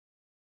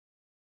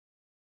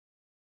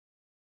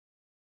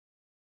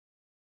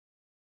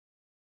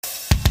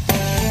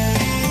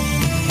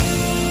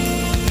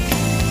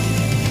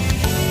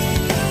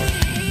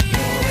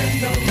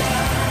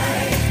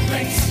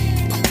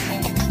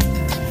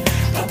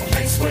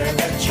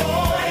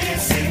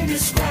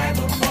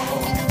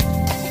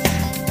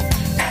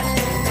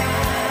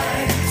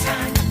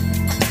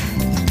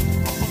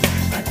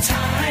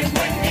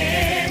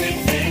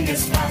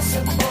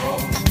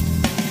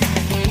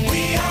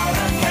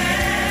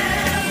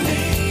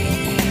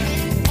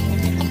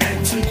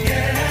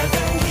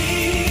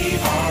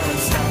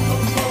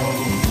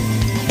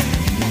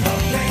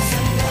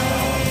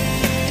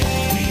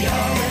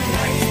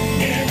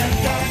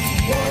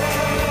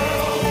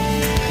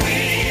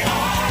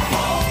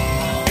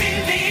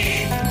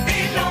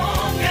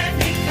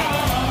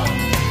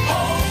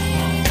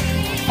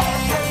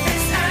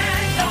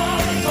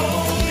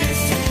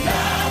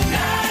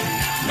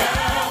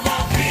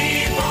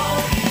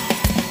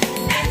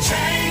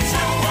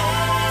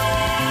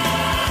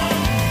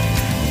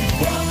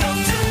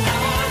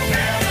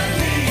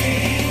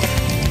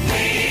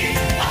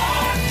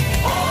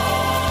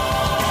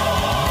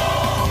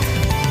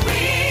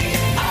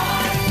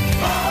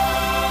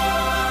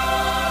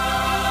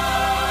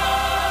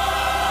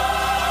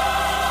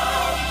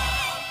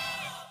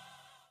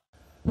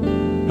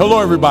Hello,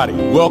 everybody.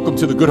 Welcome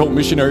to the Good Hope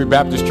Missionary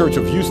Baptist Church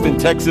of Houston,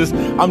 Texas.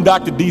 I'm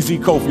Dr. D.Z.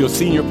 Cofield,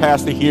 senior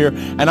pastor here,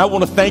 and I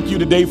want to thank you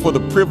today for the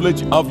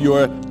privilege of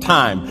your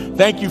time.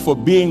 Thank you for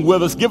being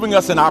with us, giving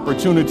us an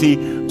opportunity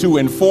to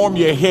inform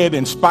your head,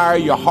 inspire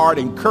your heart,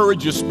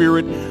 encourage your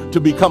spirit to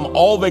become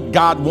all that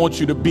God wants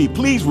you to be.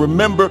 Please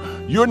remember,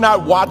 you're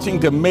not watching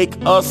to make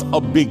us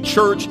a big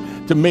church,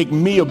 to make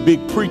me a big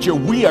preacher.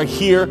 We are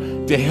here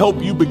to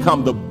help you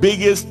become the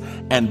biggest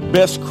and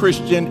best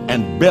Christian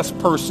and best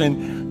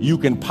person you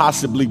can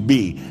possibly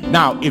be.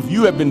 Now, if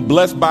you have been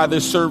blessed by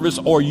this service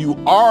or you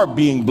are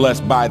being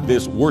blessed by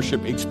this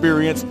worship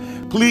experience,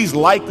 please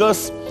like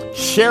us,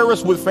 share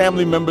us with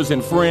family members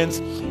and friends,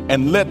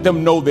 and let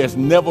them know there's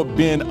never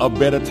been a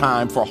better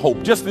time for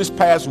hope. Just this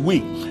past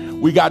week,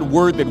 we got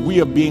word that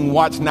we are being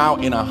watched now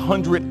in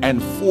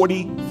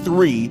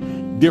 143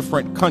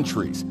 different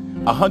countries.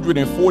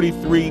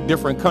 143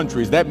 different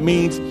countries. That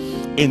means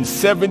in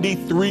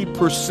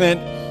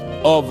 73%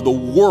 of the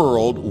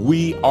world,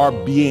 we are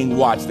being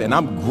watched. And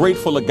I'm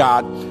grateful to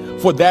God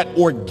for that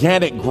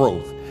organic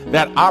growth,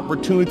 that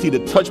opportunity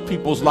to touch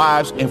people's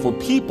lives and for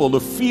people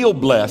to feel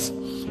blessed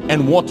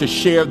and want to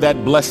share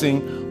that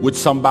blessing with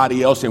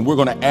somebody else. And we're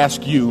going to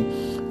ask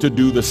you to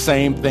do the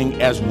same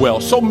thing as well.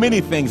 So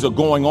many things are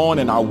going on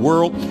in our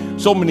world,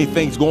 so many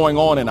things going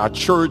on in our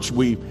church.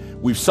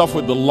 We've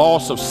suffered the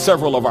loss of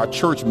several of our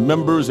church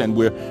members, and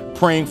we're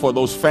praying for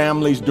those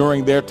families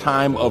during their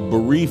time of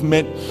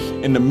bereavement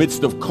in the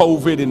midst of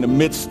COVID, in the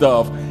midst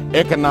of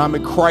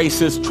economic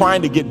crisis,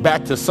 trying to get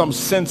back to some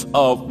sense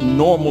of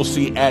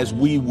normalcy as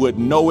we would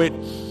know it.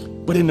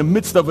 But in the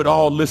midst of it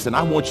all, listen,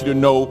 I want you to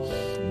know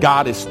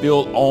God is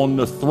still on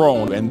the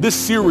throne. And this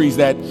series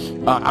that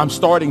I'm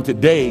starting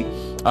today,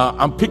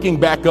 I'm picking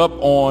back up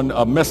on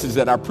a message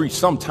that I preached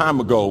some time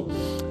ago.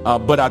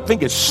 But I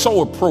think it's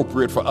so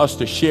appropriate for us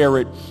to share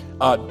it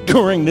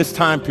during this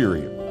time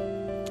period.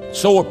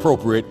 So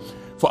appropriate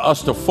for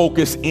us to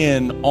focus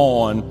in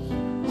on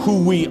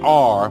who we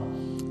are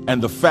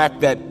and the fact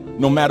that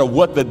no matter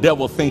what the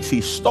devil thinks he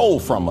stole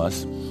from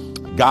us,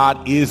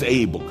 God is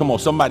able. Come on,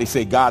 somebody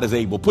say God is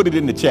able. Put it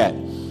in the chat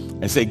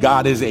and say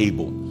God is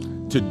able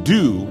to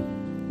do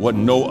what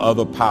no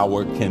other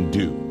power can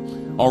do.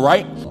 All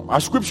right? Our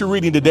scripture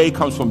reading today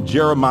comes from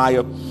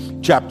Jeremiah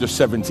chapter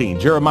 17.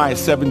 Jeremiah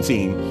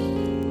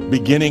 17,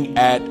 beginning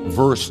at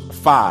verse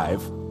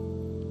 5.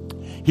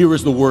 Here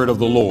is the word of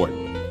the Lord.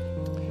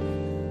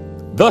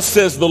 Thus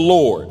says the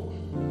Lord,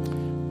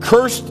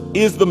 cursed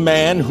is the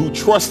man who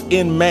trusts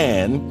in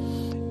man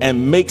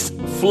and makes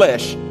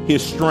flesh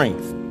his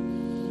strength,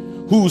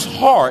 whose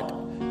heart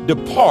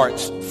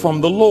departs from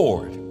the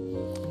Lord.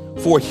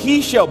 For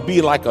he shall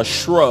be like a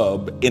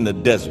shrub in the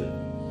desert,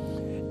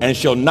 and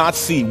shall not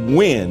see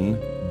when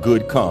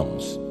good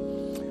comes,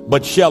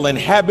 but shall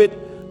inhabit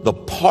the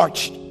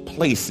parched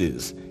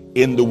places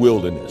in the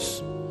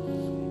wilderness,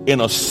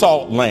 in a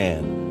salt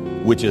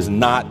land which is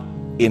not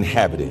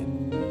inhabited.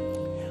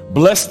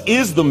 Blessed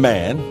is the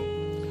man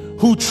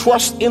who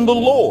trusts in the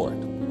Lord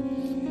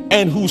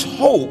and whose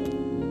hope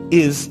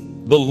is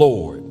the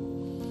Lord.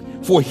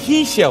 For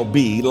he shall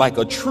be like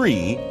a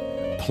tree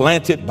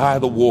planted by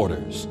the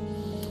waters,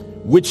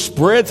 which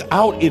spreads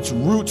out its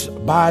roots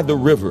by the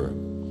river,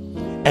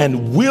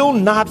 and will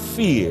not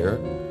fear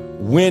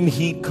when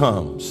heat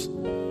comes,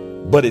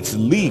 but its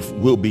leaf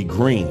will be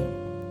green,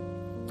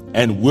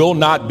 and will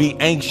not be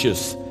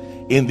anxious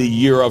in the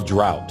year of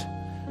drought,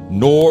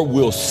 nor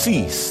will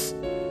cease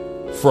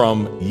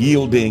from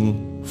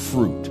yielding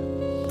fruit.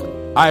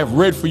 I have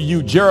read for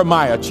you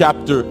Jeremiah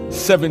chapter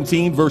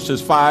 17,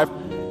 verses 5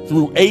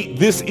 through 8.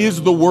 This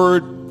is the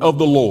word of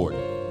the Lord.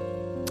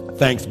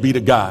 Thanks be to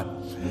God.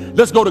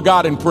 Let's go to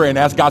God in prayer and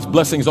ask God's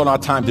blessings on our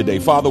time today.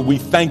 Father, we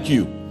thank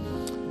you,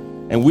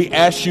 and we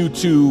ask you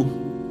to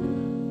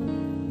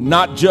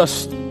not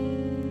just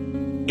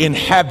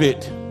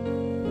inhabit,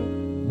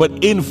 but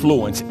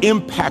influence,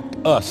 impact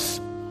us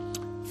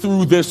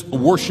through this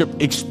worship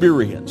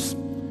experience.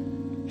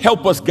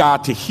 Help us,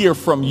 God, to hear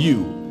from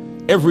you.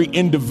 Every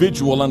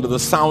individual under the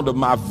sound of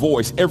my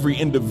voice, every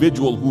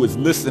individual who is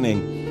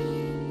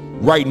listening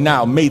right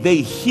now, may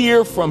they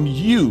hear from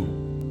you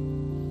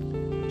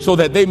so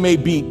that they may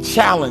be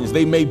challenged,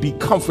 they may be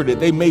comforted,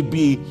 they may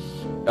be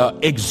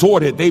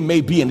exhorted, they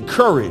may be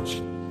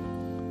encouraged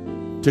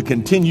to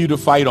continue to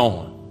fight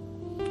on,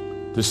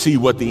 to see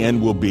what the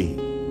end will be.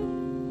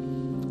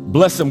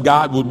 Bless them,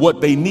 God, with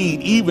what they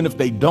need, even if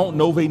they don't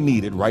know they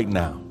need it right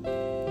now.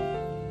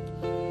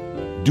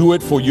 Do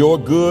it for your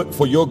good,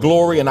 for your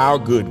glory and our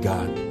good,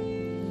 God.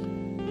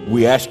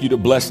 We ask you to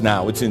bless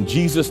now. It's in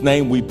Jesus'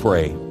 name we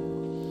pray.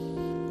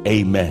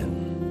 Amen.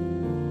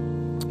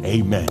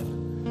 Amen.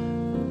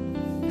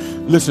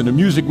 Listen, the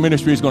music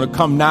ministry is going to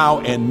come now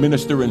and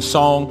minister in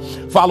song.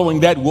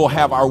 Following that, we'll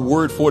have our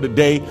word for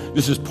today.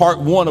 This is part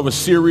one of a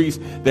series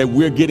that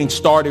we're getting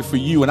started for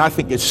you, and I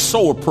think it's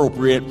so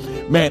appropriate.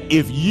 Man,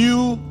 if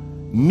you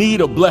need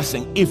a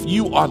blessing, if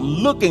you are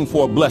looking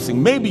for a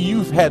blessing, maybe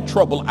you've had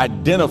trouble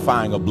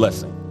identifying a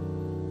blessing,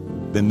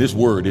 then this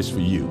word is for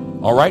you.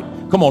 All right?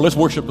 Come on, let's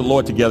worship the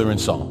Lord together in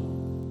song.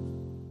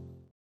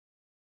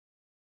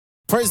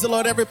 Praise the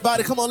Lord,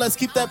 everybody. Come on, let's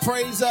keep that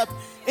praise up.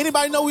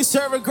 Anybody know we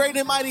serve a great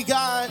and mighty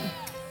God?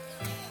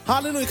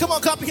 Hallelujah. Come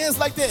on, clap your hands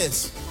like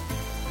this.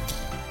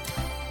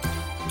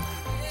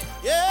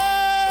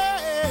 Yeah,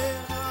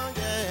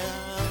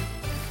 yeah.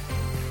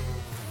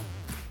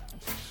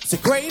 So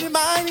great and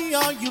mighty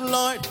are you,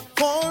 Lord.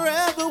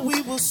 Forever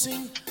we will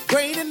sing.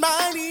 Great and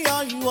mighty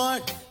are you,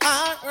 Lord.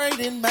 Our great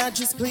and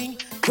majesty.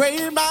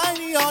 Great and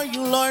mighty are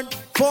you, Lord.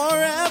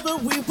 Forever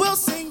we will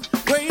sing.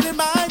 Great and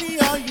mighty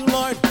are you,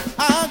 Lord.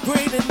 Our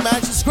great and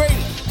majesty.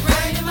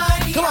 Great and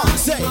mighty. Come on,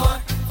 say.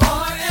 Lord.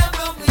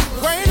 Forever we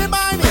will great and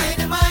mighty. Great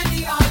and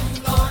mighty are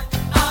you, Lord.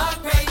 Our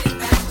great and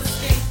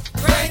majesty.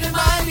 Great and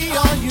mighty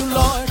are you,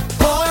 Lord.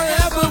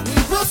 Forever we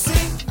will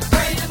sing.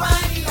 Great and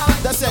mighty are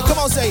you. That's it. Come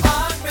on, say.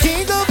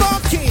 King of all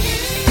kings.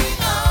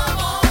 King of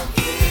all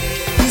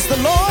kings. He's the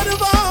Lord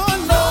of all.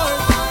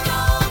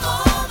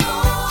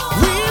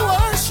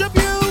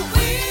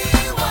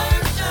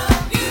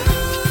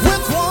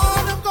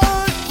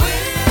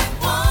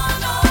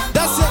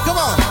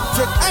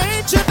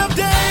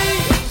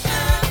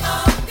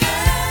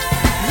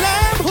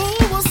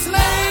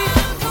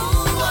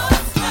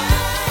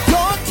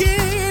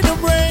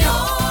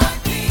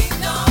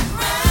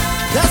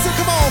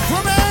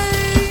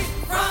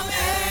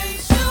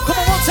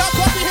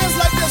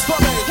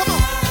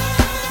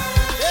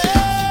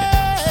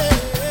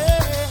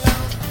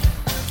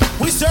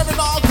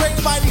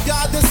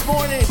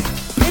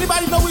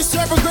 Anybody know we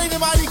serve a great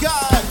and mighty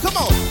God? Come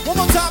on, one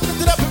more time,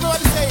 lift it up,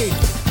 everybody say,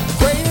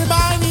 great and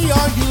mighty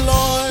are you,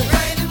 Lord.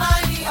 Great and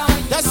mighty are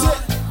you, that's Lord.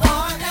 It.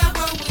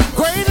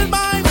 Great and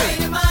mighty.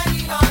 Great and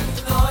mighty are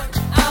you, Lord.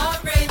 Our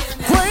great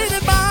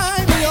and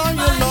mighty are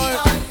you, Lord.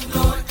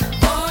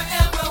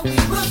 Forever we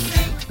will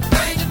sing.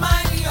 Great and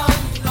mighty are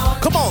you, Lord.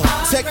 Come on,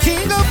 say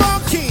King of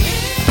all kings.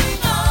 King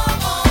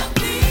of all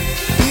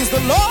kings. He's the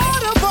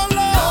Lord of all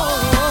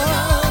lords.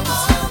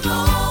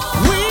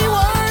 We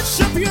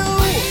worship you.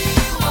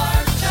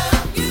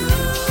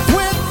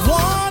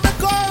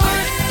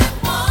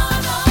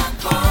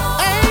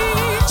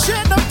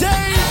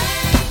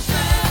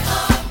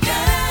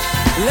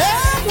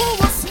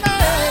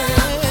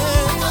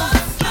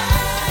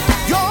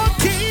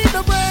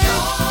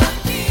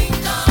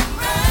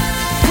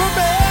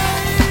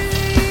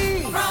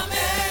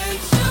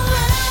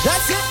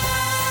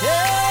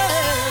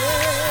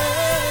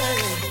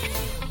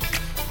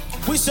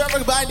 Serve a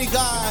mighty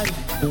God.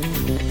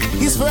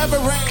 He's forever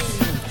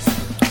reigns.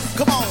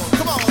 Come on,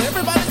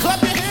 everybody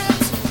clap your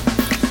hands.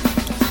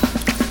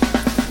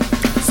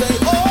 Say,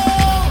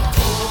 oh,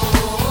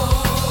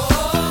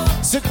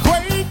 it's a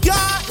great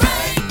God.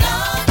 Great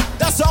God.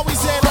 That's all we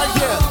say right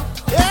here.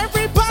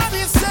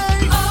 Everybody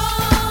say,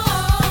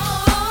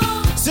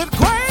 oh, it's a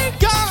great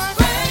God.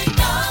 Great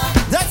God.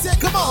 That's it,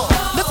 come on.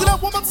 Lift it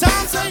up one more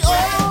time, say,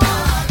 oh,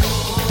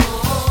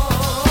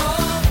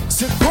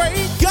 it's a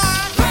great God.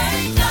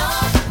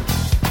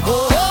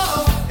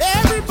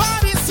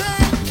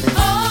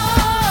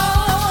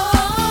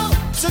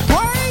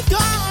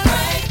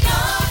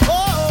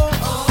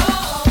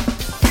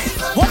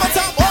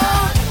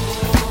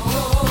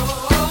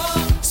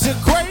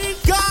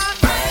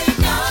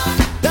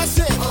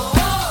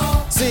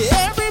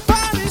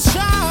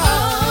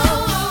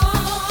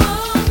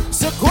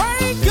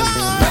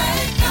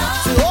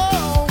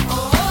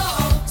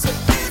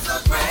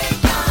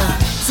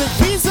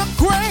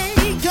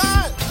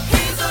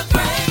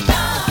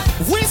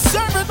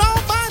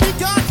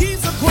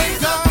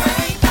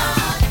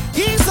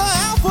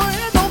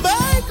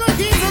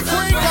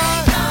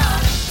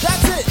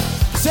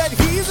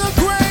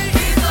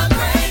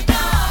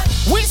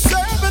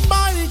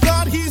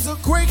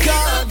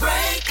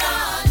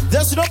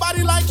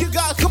 Nobody like you,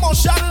 God. Come on,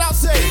 shout it out,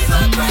 say. He's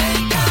a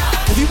great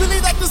God. If you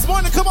believe that this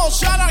morning, come on,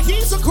 shout out,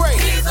 He's a great.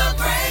 He's a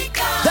great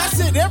God. That's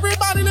it.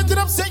 Everybody lift it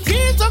up, say,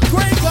 He's a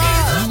great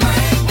God. He's a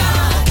great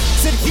God.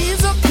 Said,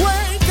 He's a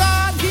great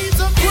God. He's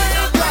a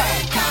great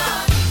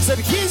God. Said,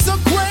 He's a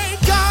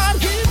great God.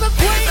 He's a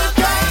great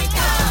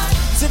God.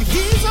 Said,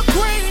 He's a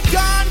great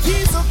God.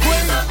 He's a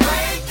great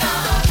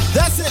God.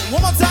 That's it.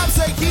 One more time,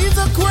 say, He's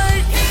a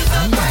great. He's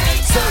a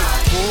great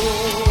God.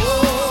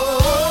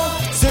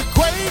 Say,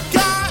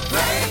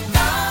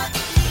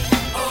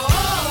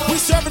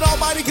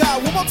 Almighty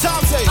God. One more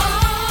time, say,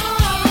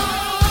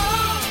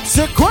 it's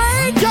a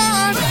great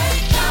God.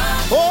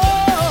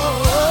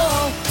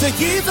 Oh, say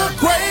He's a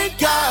great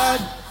God.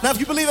 Now, if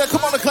you believe that,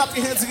 come on and clap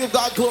your hands and give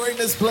God glory in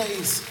this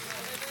place.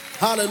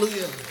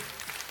 Hallelujah.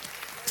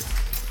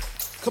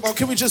 Come on,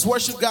 can we just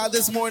worship God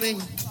this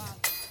morning?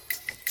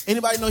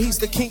 Anybody know He's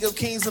the King of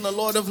Kings and the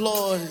Lord of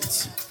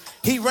Lords?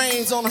 He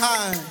reigns on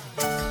high.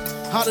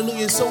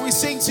 Hallelujah. So we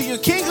sing to you,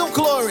 King of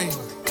Glory.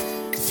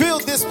 Fill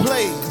this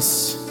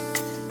place.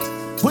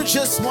 We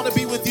just want to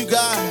be with you,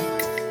 God.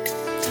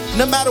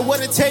 No matter what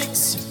it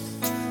takes,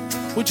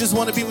 we just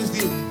want to be with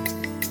you.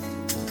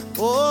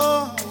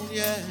 Oh,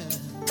 yes.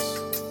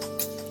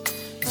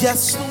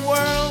 Yes, the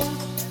world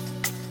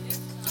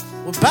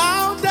will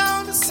bow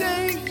down and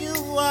say you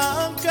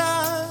are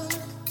God.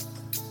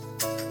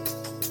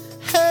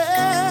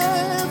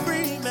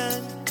 Every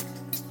man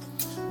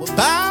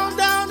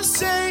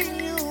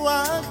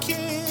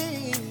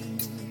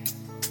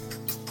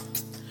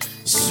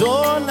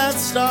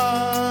let's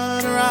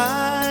start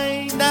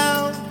right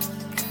now.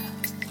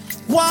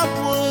 What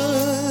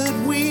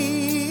would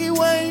we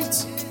wait?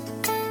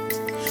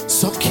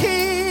 So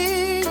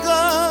King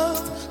of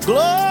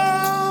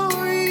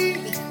Glory,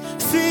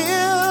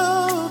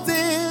 fill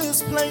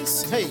this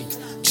place. Hey,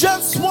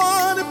 just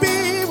want to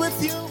be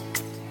with you.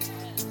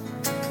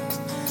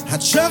 I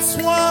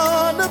just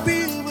want to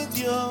be with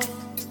you.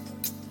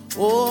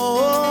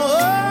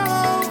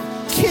 Oh,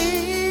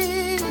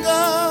 King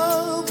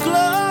of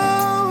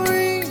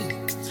Glory,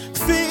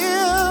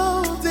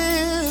 fill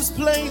this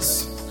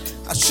place.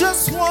 I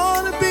just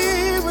want to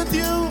be with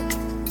you.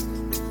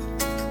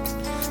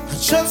 I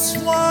just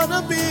want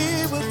to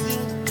be with you.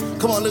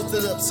 Come on, lift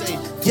it up, say,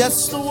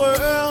 yes, the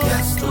world.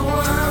 Yes, the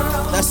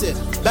world. That's it.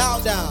 Bow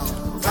down.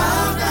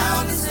 Bow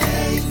down and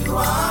say you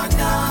are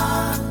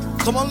God.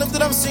 Come on, lift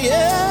it up, say,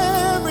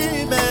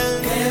 every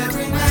man.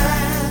 Every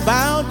man.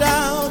 Bow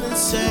down and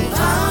say,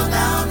 Bow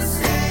down and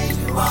say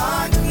you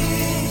are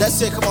King.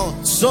 that's it, come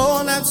on.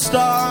 So let's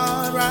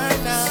start right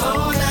now.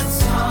 So let's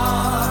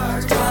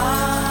start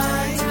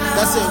right now.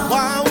 That's it.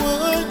 Why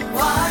would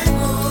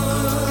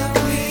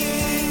we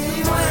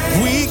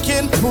wait? we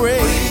can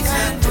pray We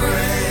can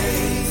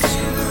praise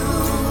you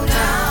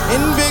now.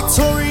 in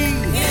victory?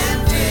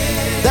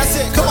 That's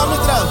it. Come on,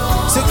 lift it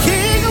up. Say,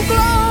 King of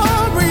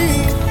Glory.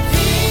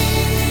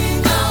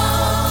 King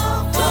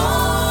of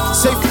Glory.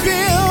 Say,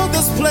 fill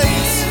this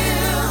place.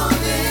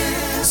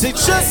 Say,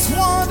 just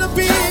want to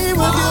be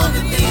with you.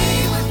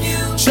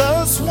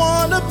 Just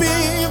want to be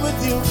with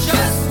you.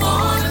 Just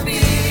want to be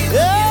with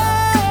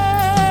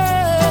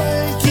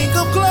Hey, King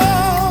of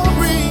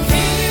Glory.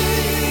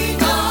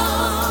 King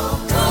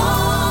of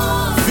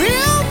Glory.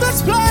 Fill this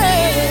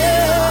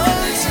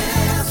place.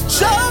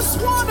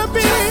 Just want to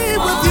be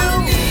with you.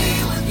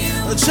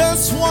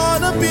 Just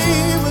want to be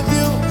with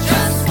you.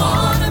 Just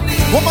want to be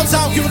One more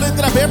time, can we lift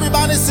it up?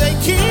 Everybody say,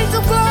 King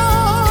of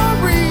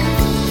Glory.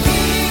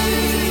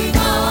 King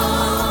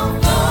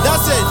of Glory.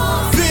 That's it.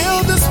 Fill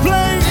this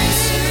place.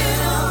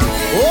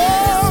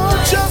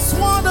 Oh, just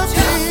want to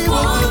be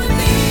with you.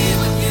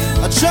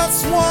 I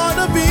just want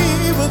to be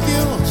with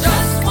you.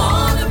 Just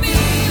want to be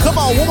Come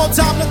on, one more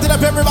time, lift it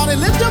up, everybody.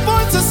 Lift your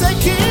voice and say,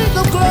 King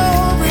of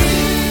Glory.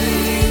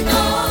 King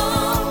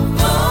of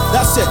Glory.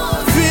 That's it.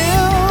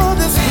 Fill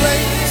this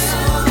place.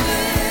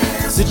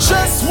 Say,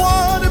 just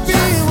want to be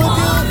with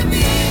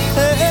you.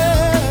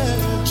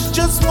 Hey,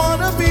 just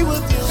want to be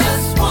with you.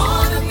 Just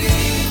want to be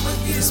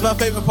with you. It's my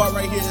favorite part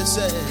right here. It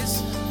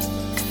says,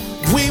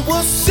 we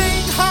will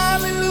sing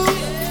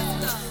hallelujah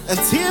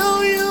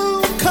until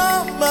you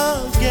come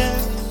again.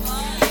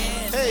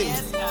 Hey.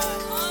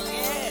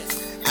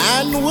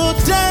 And we'll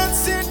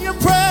dance in your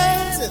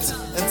presence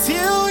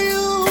until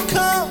you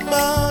come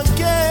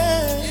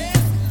again.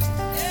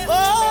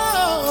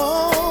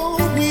 Oh,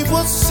 we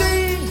will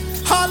sing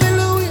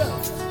hallelujah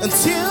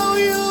until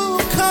you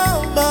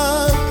come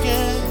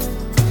again.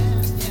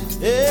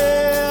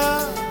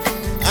 Yeah.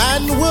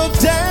 And we'll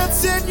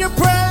dance in your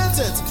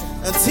presence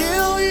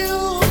until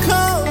you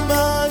come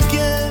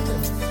again.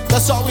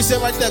 That's all we say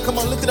right there. Come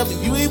on, lift it up.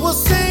 We will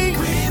sing.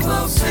 We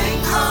will sing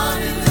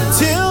hallelujah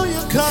Till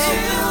you come.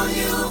 till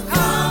you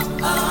come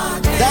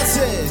again. That's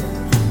it.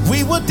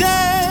 We will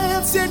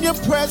dance in your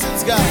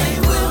presence, God.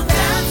 We will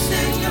dance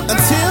in your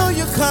Until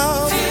you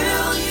come.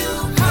 till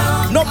you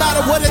come. No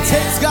matter what it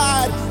takes,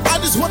 God. I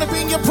just want to be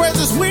in your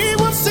presence. We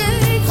will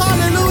sing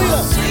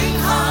hallelujah Sing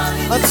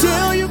hallelujah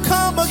until you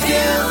come till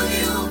again.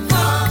 you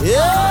come.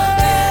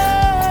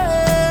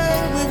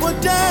 Yeah. We will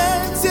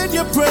dance in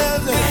your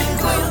presence.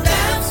 We will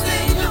dance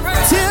in your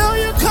presence Till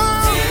you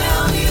come.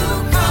 till you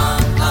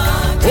come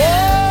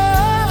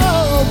again.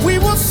 Oh, we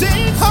will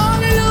sing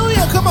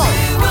hallelujah. Come on.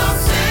 We will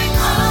sing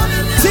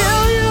hallelujah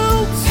Till you.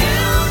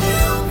 till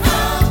you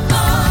come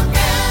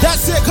again.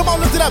 That's it. Come on,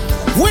 lift it up.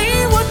 We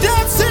will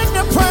dance in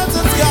your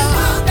presence, God.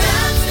 We'll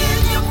dance in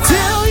your presence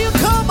Till you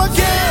come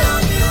again.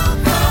 till you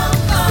come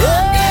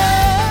again.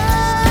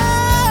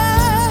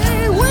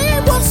 Yeah. We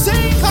will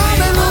sing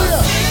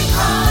hallelujah Sing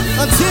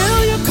hallelujah until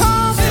you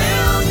come.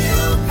 till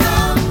you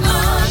come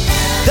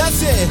again.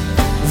 That's it.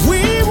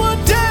 We will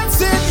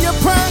dance in your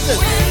presence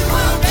We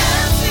will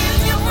dance in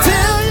your presence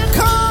till you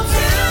come.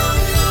 till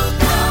you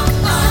come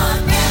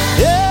again.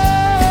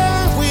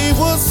 Yeah. We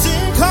will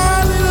sing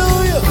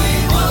hallelujah. We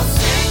will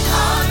sing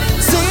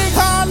hallelujah. Sing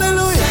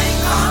hallelujah.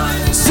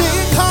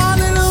 Sing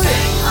hallelujah.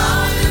 Sing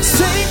hallelujah. Sing hallelujah.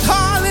 Sing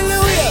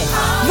hallelujah.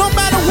 No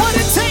matter what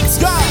it takes,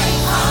 God.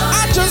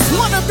 I just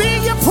want to be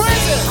in your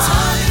presence.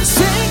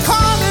 Sing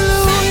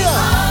hallelujah.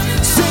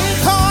 Sing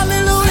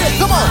hallelujah.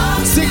 Come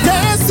on. Sing,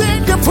 dance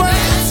in your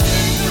presence.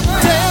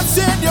 Dance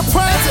in your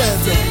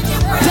presence.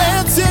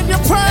 Dance in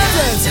your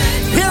presence.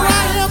 Here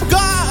I am,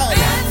 God.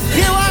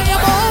 Here I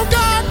am, oh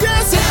God.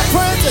 Dance in your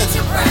presence.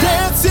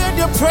 Dance in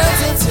your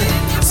presence.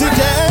 See,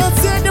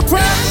 dance in your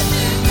presence.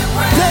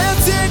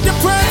 Dance in your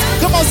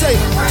presence. Come on, say,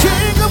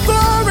 King of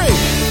Glory.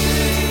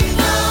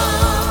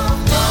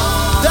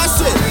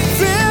 That's it.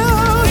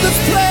 Fill this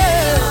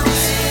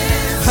place.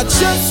 I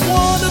just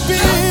want to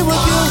be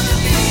with you.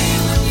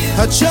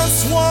 I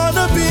just want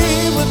to be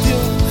with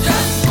you.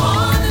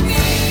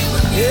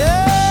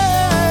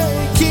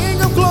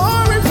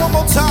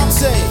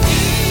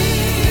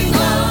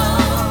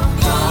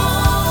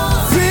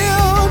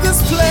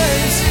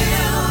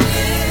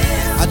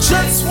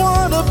 just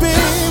wanna be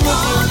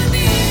with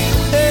you.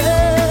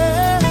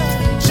 Hey,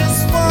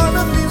 just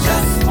wanna be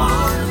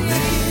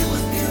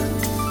with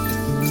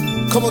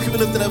you. Come on, keep it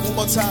lifted up one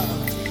more time.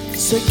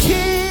 Say,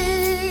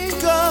 King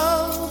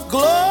of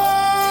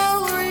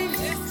glory,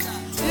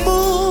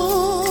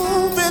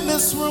 move in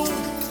this room.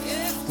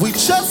 We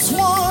just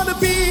wanna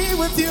be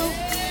with you.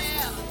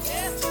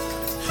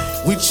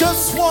 We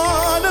just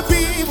wanna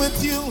be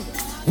with you.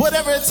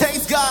 Whatever it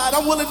takes, God,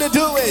 I'm willing to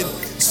do it.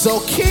 So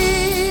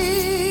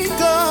King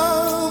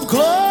of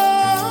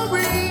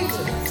glory,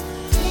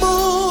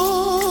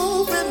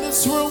 move in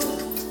this room.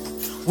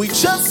 We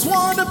just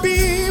wanna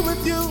be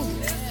with you.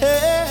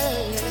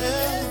 Hey,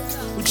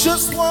 we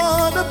just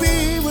wanna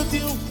be with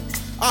you.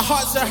 Our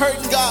hearts are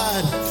hurting,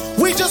 God.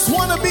 We just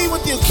wanna be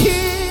with you.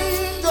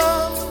 King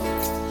of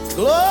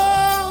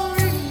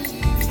glory,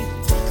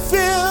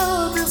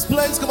 fill this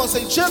place. Come on,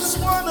 say, just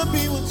wanna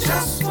be with you.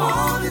 Just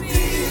wanna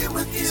be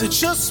with you. Say,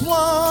 just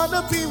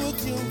wanna be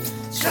with you.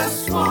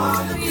 Just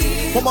wanna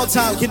be. One more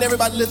time, can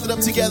everybody lift it up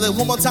together?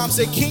 One more time,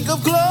 say, King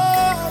of glory.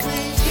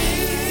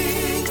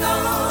 King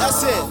of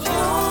That's it.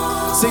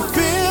 Say,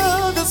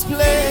 fill this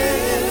place.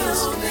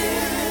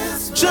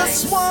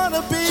 Just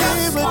wanna be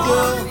with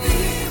you.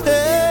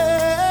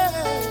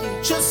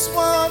 Hey, just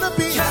wanna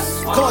be.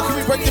 Come on, can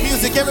we break the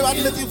music?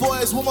 Everybody lift your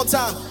voice one more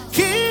time.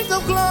 King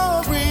of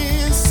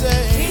glory,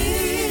 say.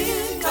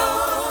 King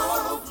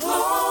of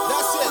glory.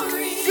 That's it.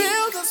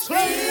 Fill this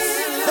place.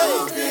 Hey,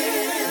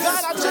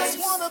 God, I just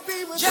wanna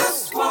be with you.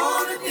 Just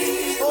wanna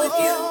be with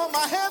you. Oh,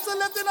 my hands are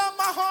lifted up,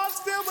 my heart's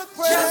filled with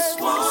praise. Just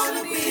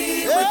wanna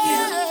be with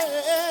you.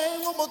 Hey,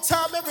 one more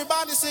time,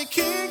 everybody say,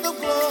 King of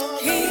glory.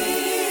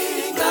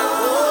 King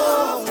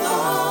of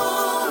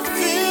glory.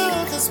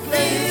 Fill this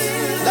place.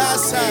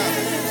 Last time,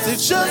 say,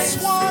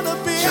 just wanna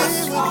be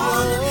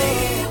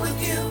with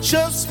you.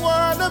 Just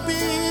wanna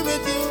be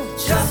with you.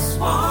 Just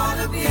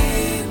wanna be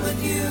with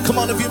you. Come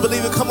on, if you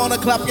believe it, come on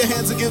and clap your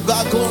hands and give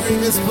God glory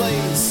in this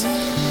place.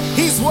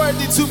 He's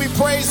worthy to be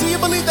praised. Do you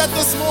believe that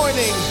this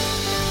morning?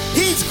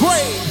 He's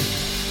great.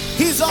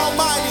 He's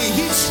almighty.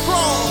 He's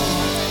strong.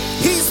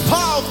 He's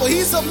powerful.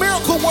 He's a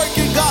miracle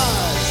working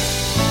God.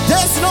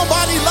 There's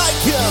nobody like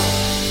him.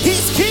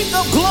 He's King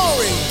of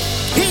glory.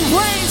 He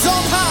reigns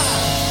on high.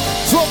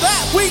 For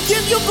that we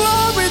give you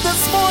glory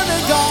this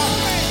morning, God.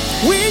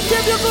 We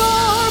give you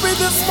glory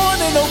this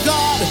morning, oh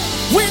God.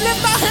 We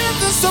lift our hands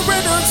in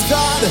surrender,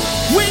 God.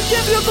 We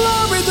give you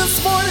glory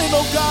this morning,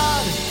 oh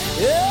God.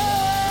 Yeah.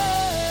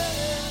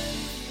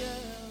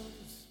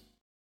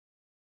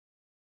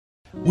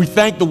 We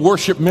thank the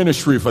worship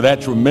ministry for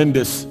that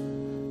tremendous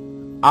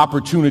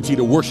opportunity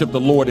to worship the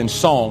Lord in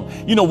song.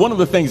 You know, one of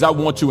the things I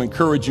want to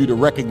encourage you to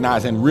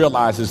recognize and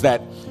realize is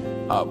that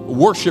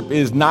worship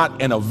is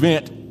not an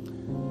event.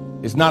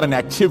 It's not an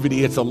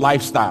activity. It's a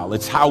lifestyle.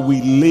 It's how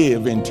we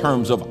live in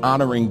terms of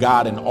honoring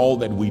God in all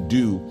that we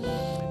do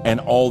and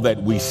all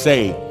that we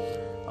say.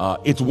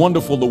 It's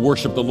wonderful to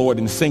worship the Lord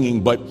in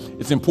singing, but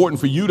it's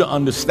important for you to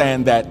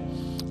understand that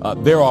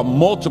there are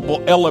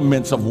multiple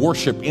elements of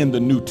worship in the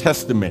New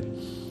Testament.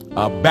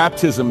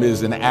 Baptism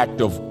is an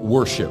act of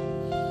worship.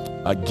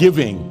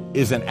 Giving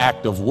is an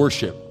act of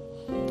worship.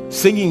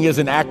 Singing is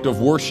an act of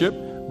worship,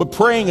 but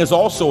praying is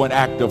also an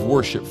act of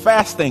worship.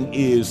 Fasting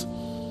is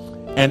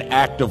an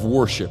act of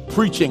worship.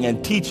 Preaching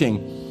and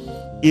teaching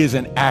is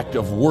an act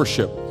of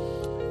worship.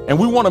 And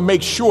we want to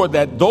make sure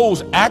that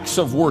those acts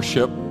of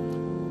worship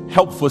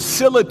help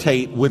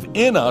facilitate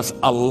within us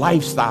a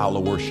lifestyle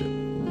of worship,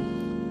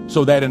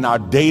 so that in our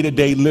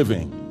day-to-day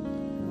living,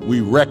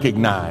 we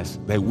recognize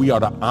that we are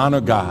to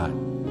honor God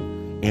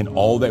in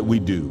all that we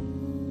do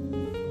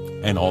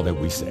and all that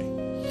we say.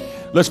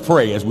 Let's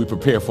pray as we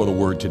prepare for the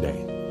word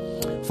today.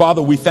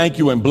 Father, we thank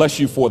you and bless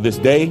you for this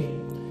day.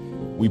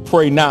 We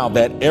pray now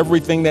that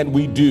everything that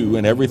we do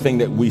and everything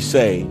that we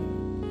say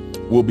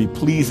will be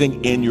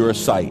pleasing in your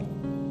sight.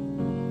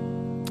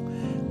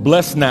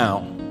 Bless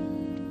now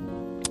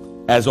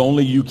as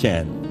only you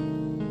can.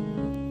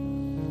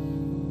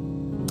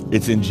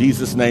 It's in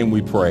Jesus' name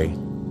we pray.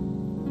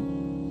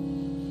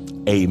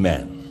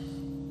 Amen.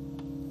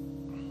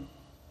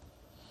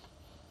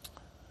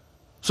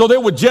 So there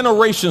were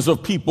generations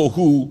of people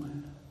who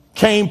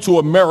came to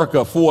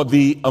America for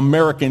the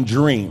American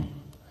dream.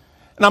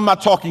 And I'm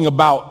not talking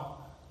about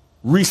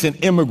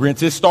recent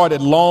immigrants. It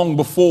started long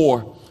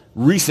before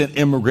recent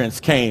immigrants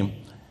came.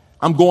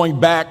 I'm going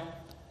back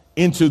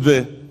into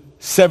the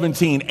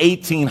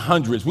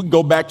 1800s. We can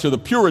go back to the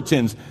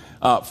Puritans,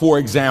 for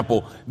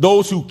example.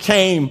 Those who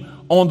came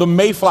on the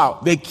Mayflower,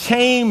 they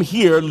came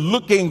here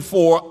looking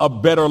for a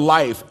better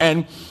life.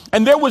 And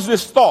there was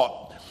this thought,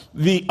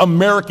 the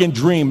American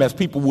dream, as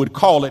people would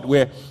call it,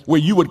 where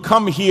you would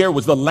come here. It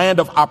was the land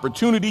of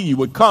opportunity. You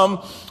would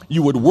come,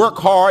 you would work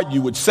hard,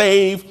 you would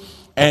save,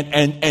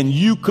 and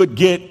you could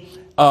get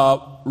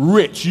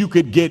rich, you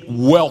could get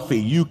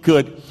wealthy, you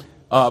could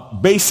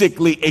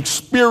basically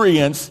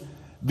experience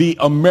the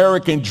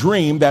American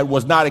dream that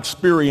was not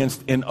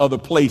experienced in other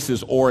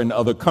places or in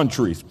other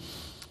countries.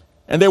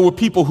 And there were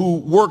people who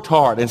worked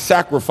hard and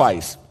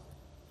sacrificed,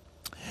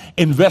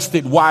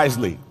 invested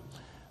wisely.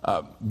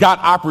 got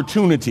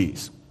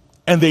opportunities,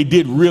 and they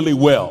did really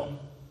well.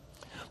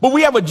 But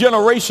we have a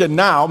generation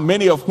now,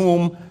 many of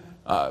whom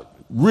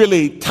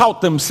really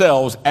tout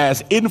themselves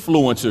as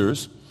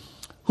influencers,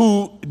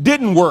 who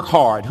didn't work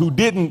hard, who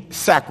didn't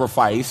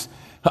sacrifice,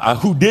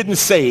 who didn't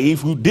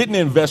save, who didn't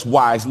invest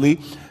wisely.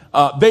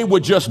 They were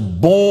just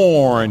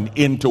born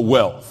into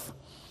wealth.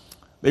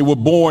 They were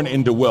born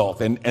into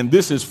wealth. And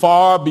this is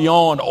far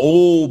beyond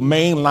old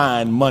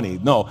mainline money.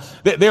 No,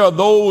 there are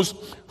those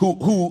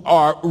who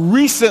are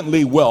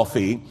recently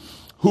wealthy,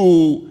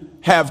 who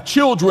have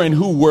children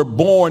who were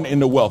born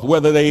into wealth,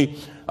 whether they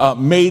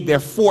made their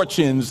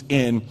fortunes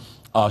in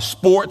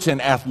sports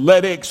and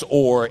athletics,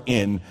 or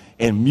in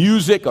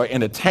music or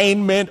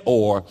entertainment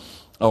or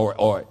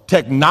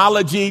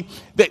technology.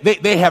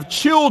 They have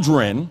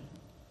children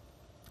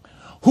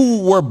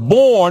who were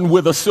born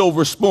with a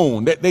silver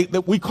spoon.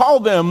 We call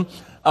them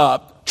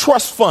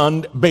trust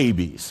fund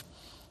babies.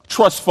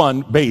 Trust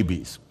fund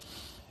babies.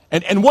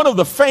 And one of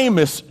the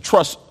famous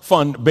trust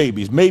fund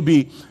babies,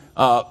 maybe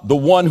the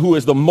one who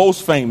is the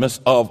most famous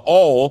of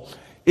all,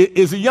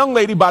 is a young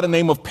lady by the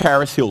name of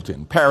Paris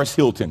Hilton. Paris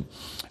Hilton.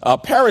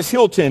 Paris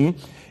Hilton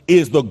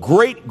is the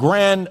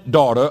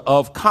great-granddaughter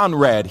of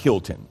Conrad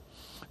Hilton.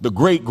 The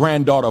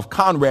great-granddaughter of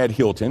Conrad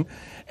Hilton.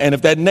 And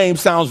if that name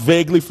sounds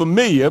vaguely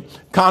familiar,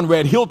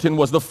 Conrad Hilton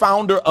was the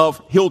founder of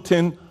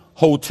Hilton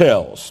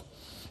Hotels.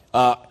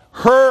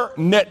 Her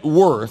net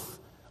worth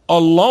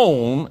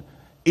alone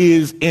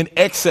is in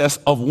excess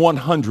of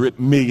 $100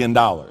 million.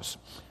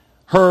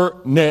 Her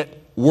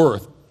net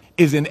worth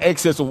is in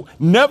excess of,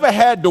 never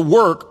had to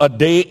work a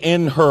day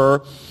in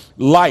her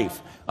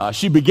life.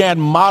 She began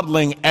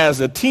modeling as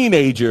a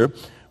teenager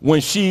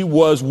when she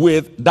was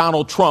with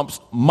Donald Trump's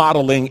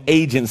modeling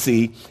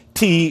agency,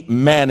 T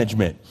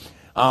Management.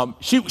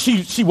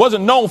 She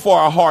wasn't known for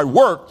her hard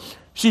work.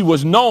 She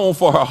was known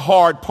for her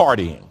hard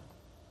partying,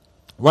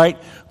 right?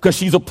 Because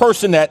she's a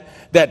person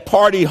that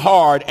partied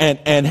hard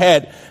and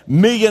had $1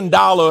 million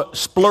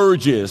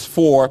splurges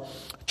for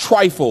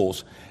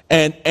trifles.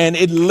 And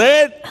it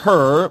led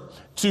her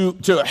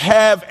to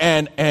have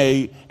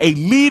a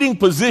leading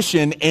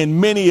position in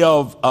many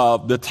of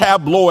the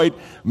tabloid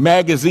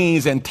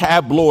magazines and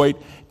tabloid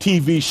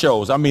TV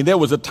shows. I mean, there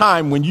was a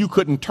time when you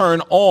couldn't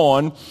turn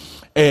on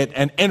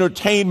an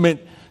entertainment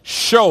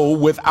show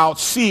without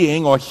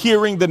seeing or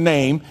hearing the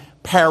name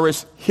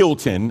Paris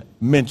Hilton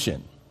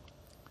mentioned.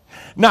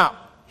 Now,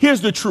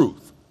 here's the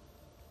truth.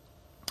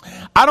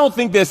 I don't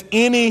think there's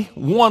any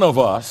one of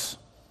us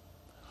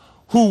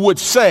who would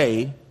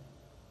say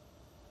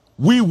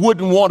we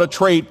wouldn't want to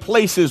trade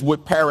places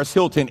with Paris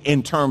Hilton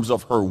in terms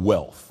of her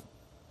wealth.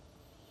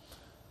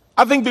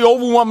 I think the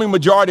overwhelming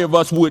majority of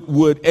us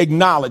would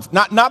acknowledge,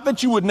 not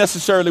that you would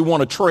necessarily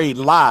want to trade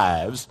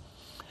lives,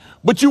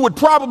 but you would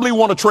probably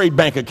want to trade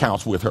bank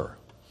accounts with her,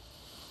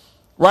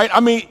 right? I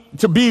mean,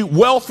 to be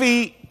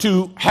wealthy,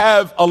 to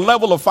have a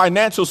level of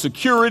financial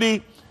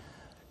security,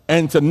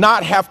 and to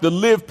not have to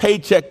live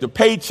paycheck to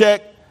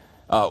paycheck,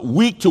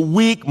 week to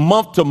week,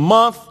 month to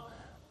month,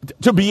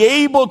 to be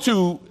able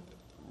to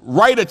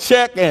write a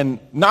check and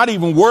not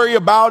even worry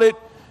about it,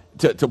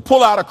 to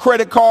pull out a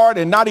credit card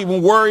and not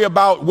even worry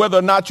about whether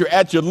or not you're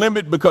at your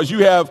limit because you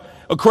have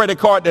a credit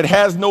card that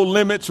has no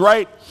limits,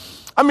 right?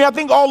 I mean, I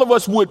think all of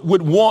us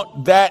would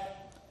want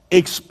that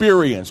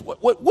experience.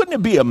 Wouldn't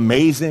it be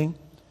amazing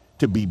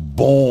to be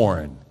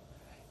born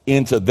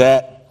into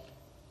that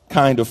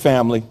kind of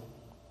family?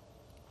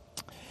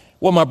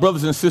 Well, my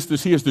brothers and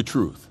sisters, here's the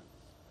truth.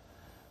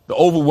 The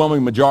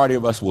overwhelming majority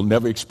of us will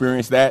never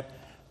experience that.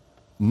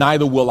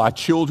 Neither will our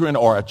children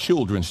or our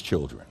children's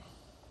children.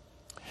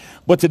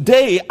 But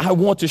today, I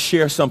want to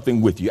share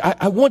something with you.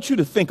 I want you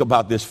to think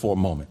about this for a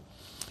moment.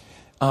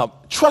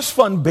 Trust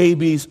fund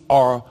babies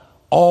are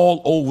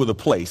all over the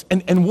place.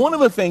 And one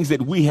of the things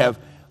that we have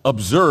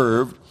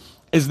observed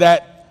is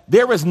that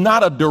there is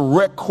not a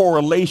direct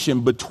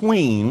correlation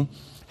between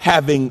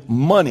having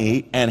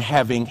money and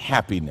having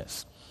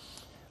happiness.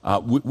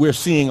 We're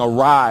seeing a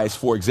rise,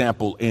 for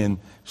example, in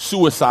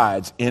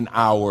suicides in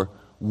our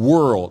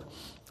world.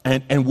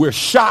 And we're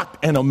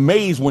shocked and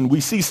amazed when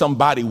we see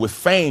somebody with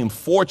fame,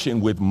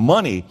 fortune, with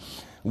money,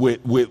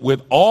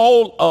 with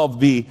all of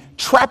the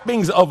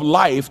trappings of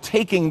life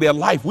taking their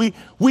life.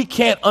 We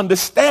can't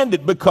understand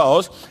it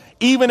because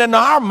even in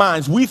our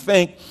minds, we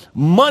think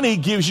money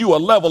gives you a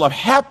level of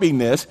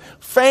happiness.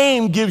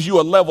 Fame gives you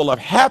a level of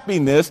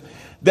happiness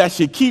that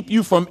should keep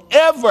you from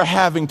ever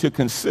having to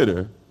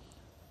consider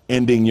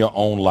ending your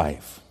own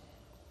life.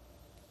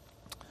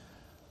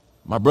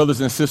 My brothers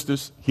and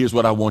sisters, here's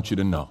what I want you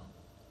to know.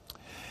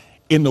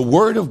 In the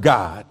Word of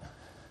God,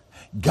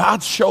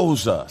 God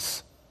shows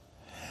us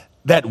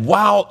that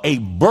while a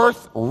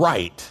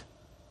birthright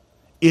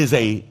is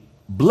a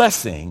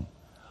blessing,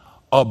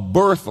 a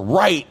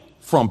birthright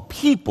from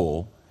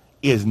people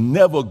is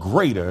never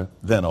greater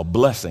than a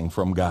blessing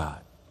from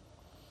God.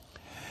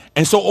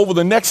 And so over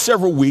the next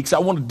several weeks, I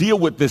want to deal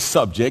with this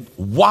subject,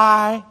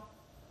 why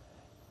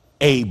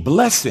a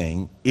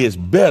blessing is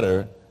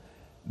better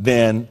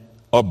than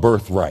a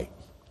birthright.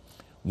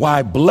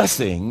 Why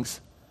blessings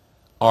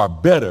are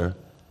better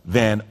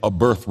than a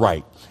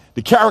birthright.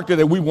 The character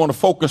that we want to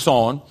focus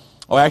on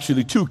are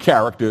actually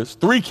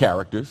three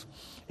characters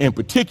in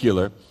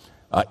particular,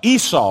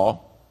 Esau,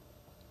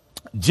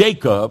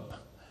 Jacob,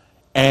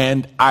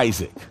 and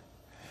Isaac.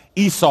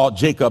 Esau,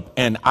 Jacob,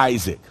 and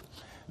Isaac.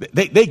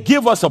 They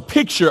give us a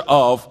picture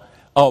of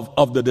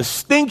the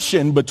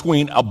distinction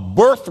between a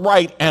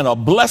birthright and a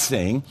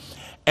blessing,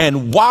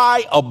 and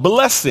why a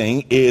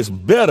blessing is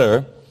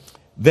better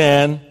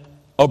than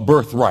a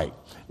birthright.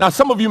 Now,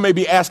 some of you may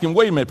be asking,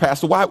 wait a minute,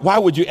 Pastor, why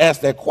would you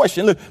ask that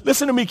question?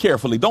 Listen to me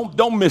carefully.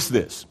 Don't miss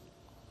this.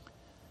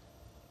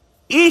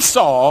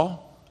 Esau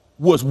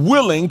was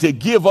willing to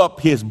give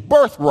up his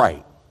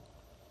birthright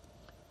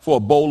for a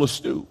bowl of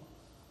stew.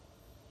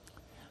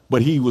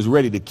 But he was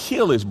ready to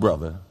kill his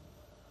brother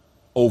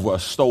over a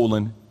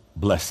stolen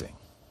blessing.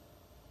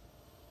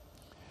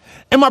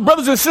 And my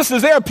brothers and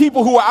sisters, there are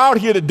people who are out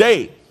here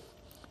today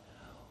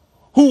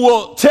who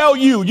will tell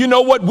you, you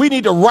know what, we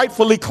need to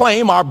rightfully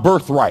claim our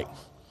birthright,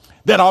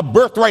 that our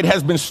birthright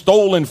has been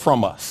stolen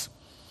from us.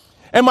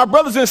 And my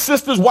brothers and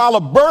sisters, while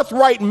a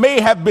birthright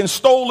may have been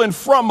stolen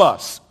from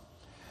us,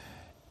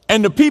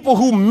 and the people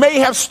who may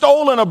have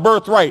stolen a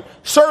birthright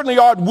certainly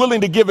aren't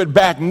willing to give it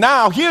back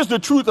now, here's the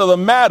truth of the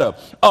matter.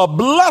 A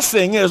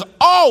blessing is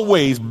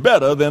always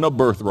better than a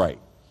birthright.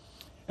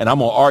 And I'm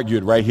going to argue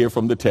it right here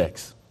from the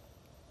text.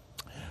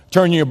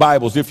 Turn your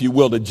Bibles, if you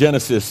will, to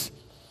Genesis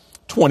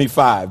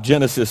 25.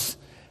 Genesis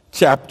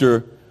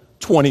chapter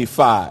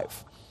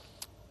 25.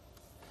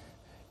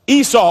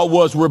 Esau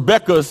was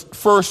Rebekah's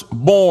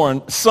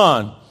firstborn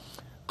son,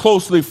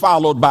 closely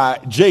followed by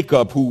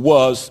Jacob, who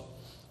was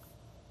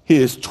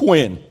his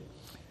twin.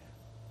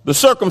 The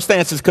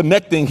circumstances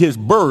connecting his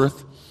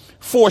birth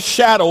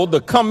foreshadowed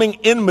the coming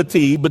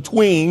enmity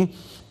between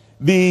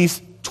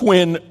these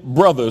twin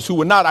brothers, who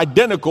were not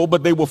identical,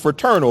 but they were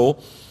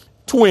fraternal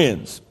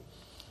twins.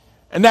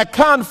 And that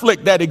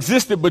conflict that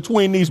existed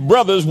between these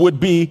brothers would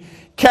be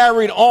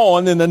carried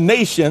on in the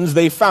nations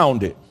they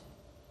founded.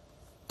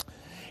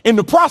 In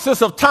the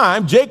process of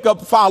time,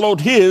 Jacob followed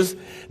his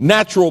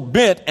natural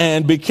bent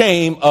and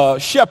became a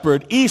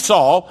shepherd.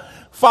 Esau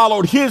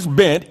followed his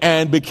bent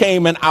and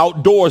became an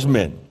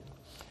outdoorsman.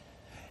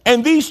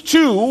 And these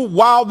two,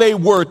 while they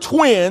were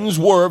twins,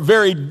 were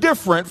very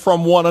different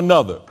from one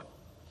another.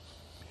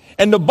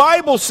 And the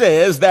Bible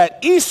says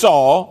that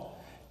Esau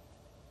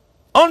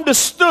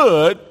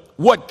understood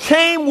what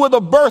came with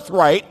a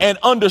birthright and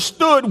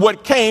understood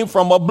what came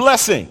from a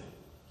blessing.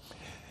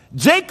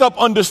 Jacob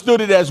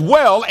understood it as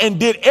well and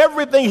did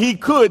everything he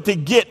could to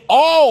get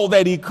all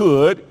that he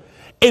could,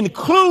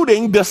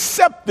 including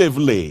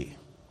deceptively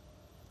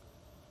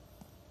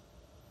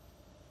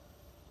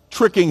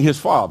tricking his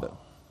father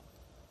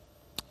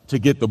to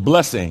get the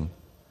blessing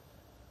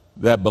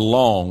that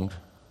belonged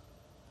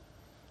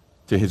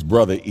to his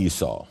brother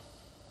Esau.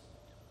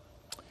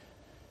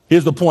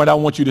 Here's the point I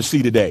want you to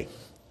see today.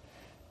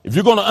 If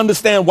you're going to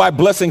understand why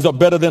blessings are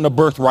better than a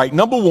birthright,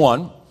 number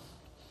one,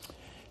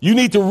 you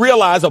need to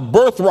realize a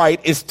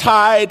birthright is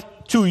tied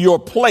to your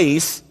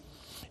place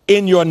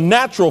in your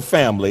natural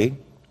family,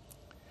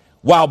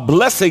 while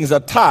blessings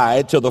are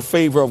tied to the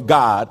favor of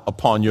God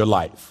upon your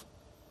life.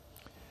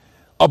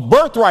 A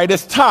birthright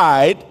is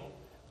tied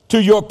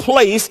to your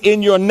place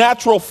in your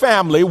natural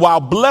family, while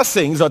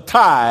blessings are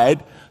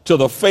tied to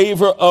the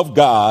favor of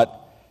God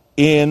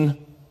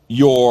in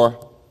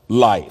your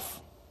life.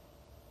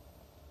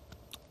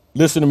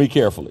 Listen to me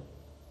carefully.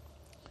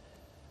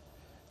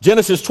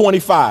 Genesis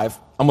 25,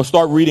 I'm going to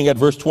start reading at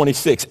verse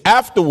 26.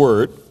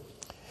 Afterward,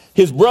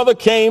 his brother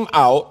came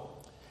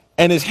out,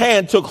 and his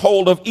hand took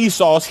hold of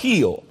Esau's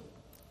heel.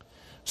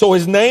 So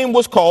his name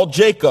was called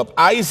Jacob.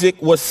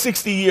 Isaac was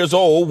 60 years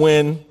old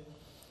when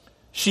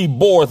she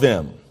bore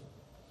them.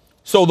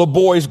 So the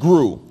boys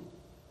grew.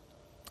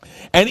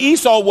 And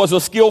Esau was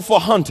a skillful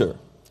hunter,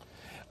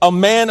 a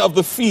man of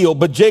the field,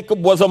 but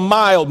Jacob was a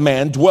mild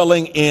man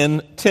dwelling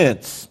in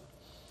tents.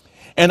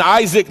 And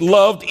Isaac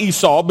loved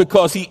Esau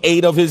because he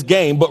ate of his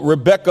game, but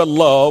Rebekah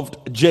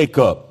loved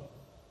Jacob.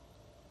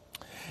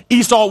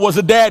 Esau was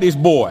a daddy's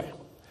boy.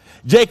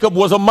 Jacob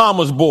was a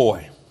mama's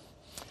boy.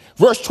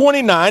 Verse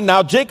 29,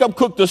 now Jacob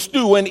cooked a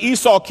stew, and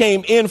Esau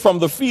came in from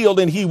the field,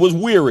 and he was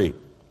weary.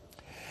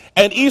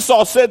 And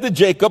Esau said to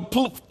Jacob,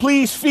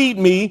 please feed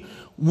me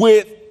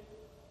with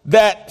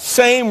that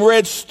same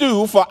red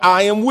stew, for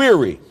I am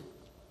weary.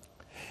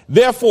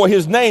 Therefore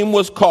his name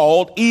was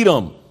called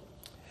Edom.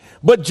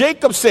 But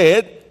Jacob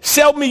said,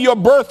 sell me your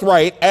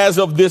birthright as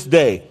of this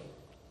day.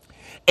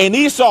 And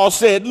Esau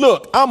said,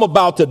 look, I'm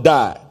about to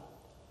die.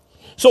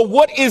 So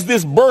what is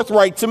this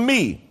birthright to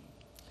me?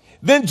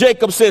 Then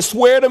Jacob said,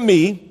 swear to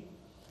me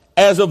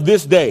as of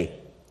this day.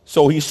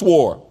 So he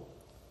swore.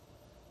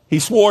 He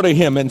swore to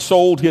him and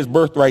sold his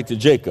birthright to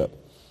Jacob.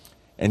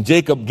 And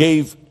Jacob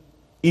gave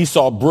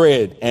Esau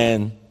bread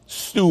and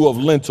stew of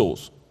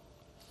lentils.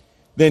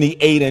 Then he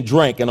ate and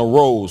drank and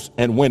arose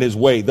and went his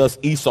way. Thus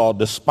Esau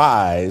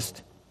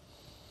despised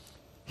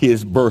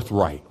his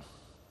birthright.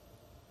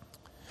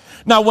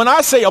 Now, when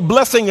I say a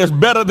blessing is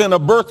better than a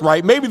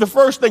birthright, maybe the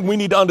first thing we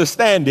need to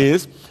understand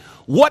is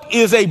what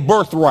is a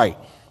birthright?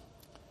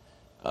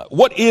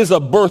 What is a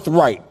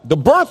birthright? The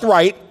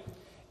birthright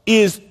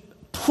is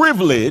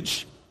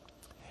privilege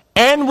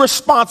and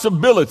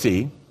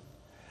responsibility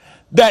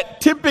that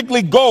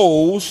typically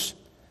goes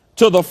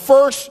to the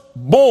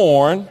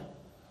firstborn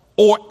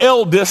or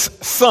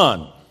eldest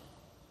son.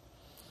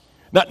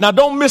 Now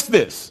don't miss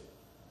this.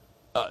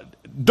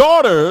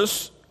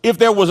 Daughters, if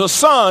there was a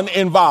son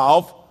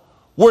involved,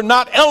 were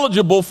not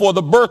eligible for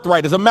the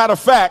birthright. As a matter of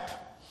fact,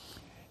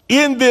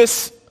 in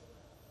this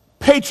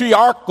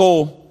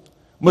patriarchal,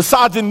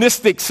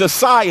 misogynistic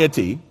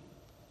society,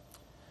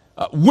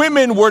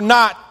 women were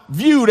not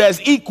viewed as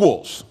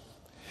equals.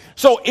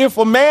 So if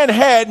a man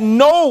had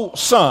no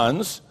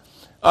sons,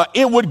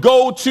 it would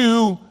go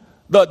to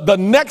the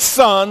next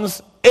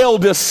son's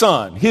eldest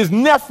son, his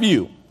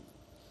nephew.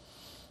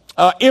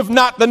 If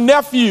not the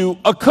nephew,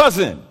 a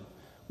cousin.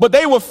 But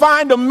they would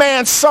find a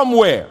man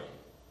somewhere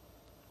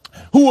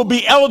who would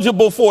be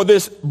eligible for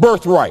this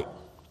birthright.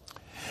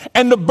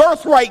 And the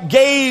birthright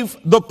gave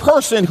the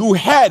person who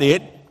had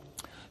it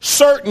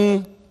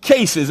certain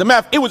cases.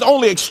 It was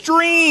only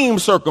extreme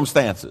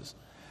circumstances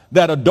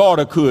that a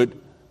daughter could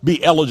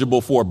be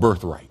eligible for a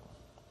birthright.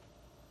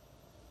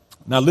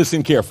 Now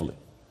listen carefully.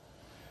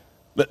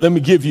 Let me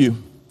give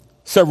you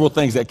several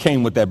things that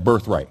came with that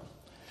birthright.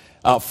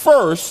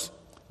 First,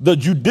 the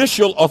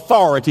judicial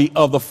authority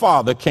of the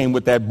father came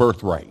with that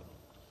birthright.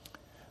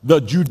 The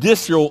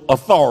judicial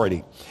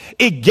authority.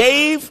 It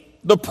gave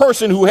the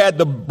person who had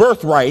the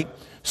birthright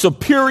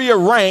superior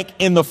rank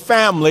in the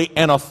family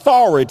and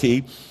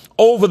authority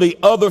over the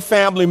other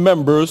family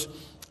members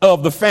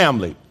of the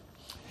family.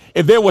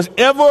 If there was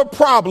ever a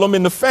problem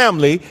in the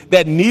family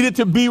that needed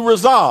to be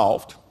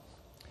resolved,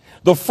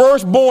 the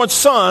firstborn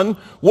son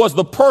was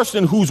the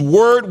person whose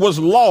word was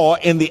law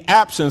in the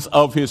absence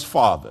of his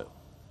father.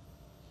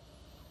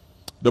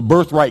 The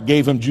birthright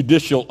gave him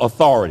judicial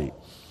authority.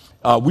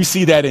 We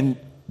see that in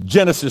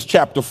Genesis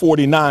chapter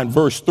 49,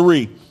 verse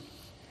 3.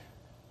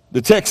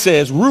 The text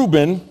says,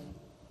 Reuben,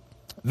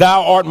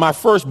 thou art my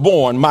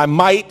firstborn, my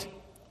might,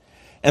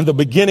 and the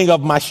beginning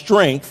of my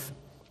strength,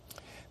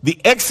 the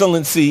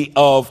excellency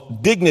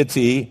of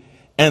dignity,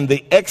 and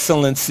the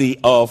excellency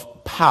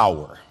of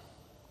power.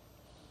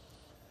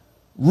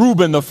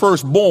 Reuben, the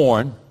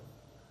firstborn,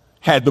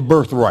 had the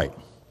birthright.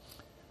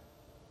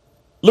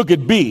 Look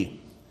at B.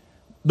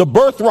 The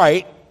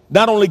birthright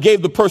not only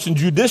gave the person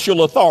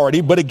judicial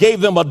authority, but it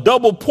gave them a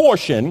double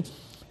portion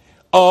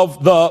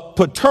of the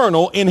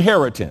paternal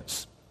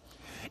inheritance.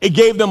 It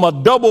gave them a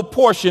double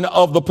portion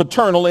of the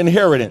paternal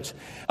inheritance.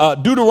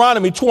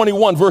 Deuteronomy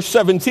 21, verse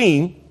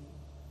 17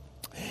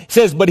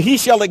 says, but he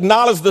shall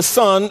acknowledge the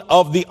son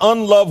of the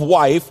unloved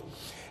wife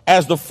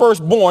as the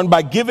firstborn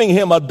by giving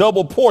him a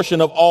double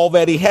portion of all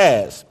that he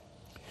has.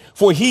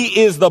 For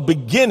he is the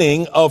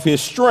beginning of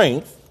his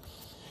strength.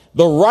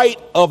 The right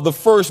of the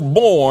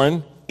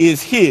firstborn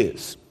is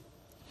his.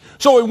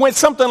 So it went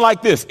something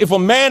like this. If a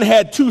man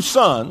had two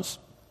sons,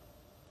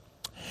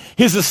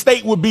 his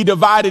estate would be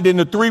divided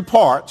into three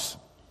parts.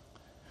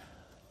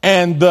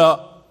 And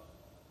the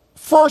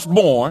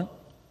firstborn,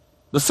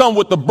 the son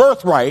with the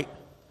birthright,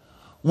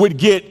 would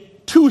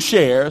get 2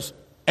 shares,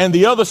 and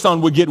the other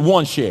son would get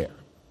 1 share.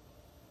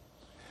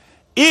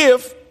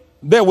 If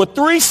there were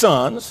 3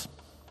 sons,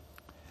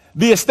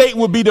 the estate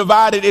would be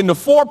divided into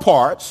 4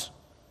 parts.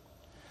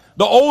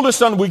 The oldest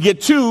son would get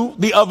 2,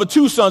 the other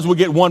 2 sons would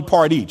get 1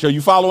 part each. Are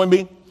you following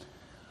me?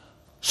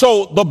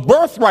 So the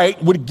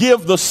birthright would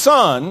give the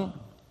son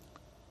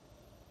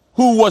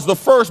who was the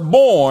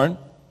firstborn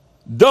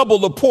double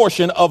the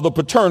portion of the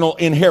paternal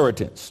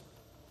inheritance.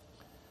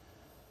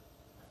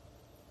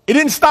 It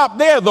didn't stop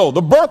there, though.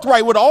 The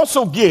birthright would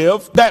also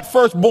give that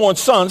firstborn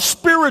son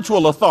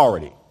spiritual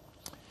authority.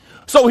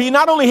 So he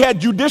not only had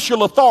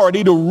judicial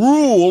authority to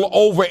rule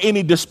over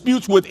any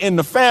disputes within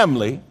the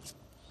family,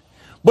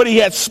 but he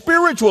had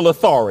spiritual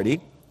authority,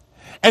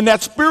 and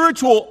that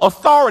spiritual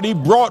authority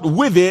brought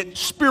with it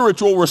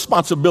spiritual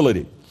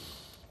responsibility.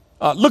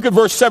 Look at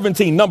verse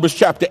 17, Numbers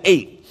chapter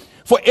 8.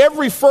 For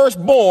every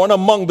firstborn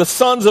among the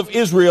sons of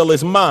Israel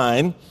is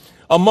mine,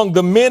 among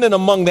the men and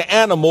among the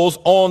animals.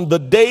 On the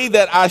day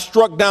that I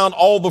struck down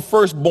all the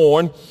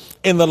firstborn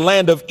in the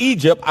land of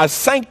Egypt, I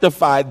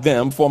sanctified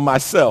them for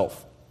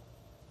myself.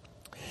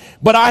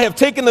 But I have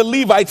taken the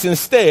Levites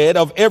instead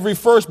of every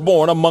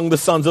firstborn among the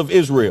sons of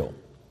Israel.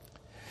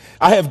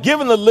 I have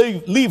given the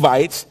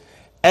Levites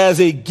as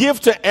a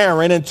gift to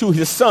Aaron and to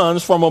his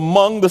sons from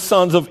among the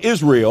sons of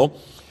Israel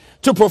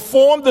to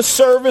perform the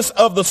service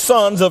of the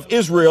sons of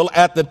Israel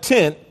at the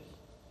tent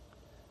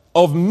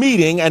of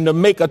meeting and to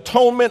make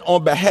atonement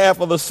on behalf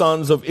of the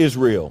sons of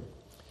Israel,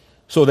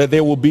 so that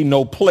there will be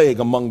no plague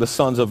among the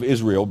sons of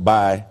Israel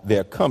by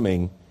their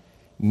coming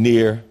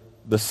near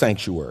the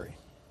sanctuary.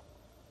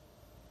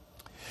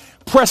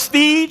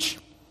 Prestige,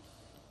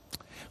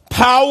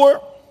 power,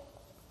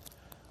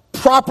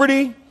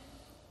 property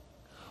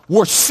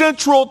were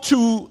central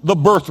to the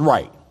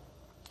birthright.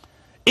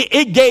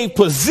 It gave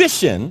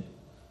position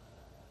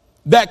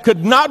that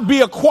could not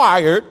be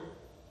acquired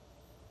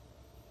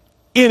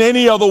in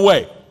any other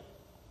way.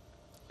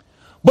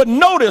 But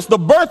notice the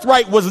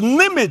birthright was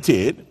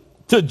limited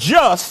to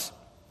just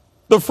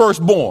the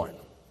firstborn.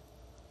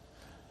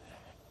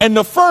 And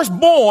the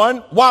firstborn,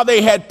 while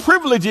they had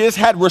privileges,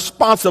 had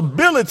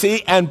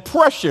responsibility and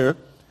pressure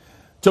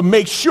to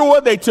make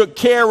sure they took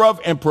care of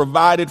and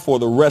provided for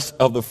the rest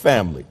of the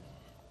family.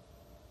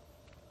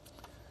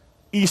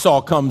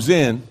 Esau comes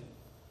in,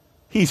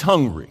 he's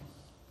hungry.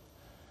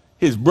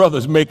 His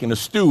brother's making a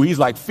stew. He's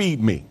like,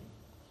 feed me.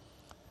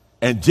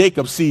 And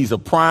Jacob sees a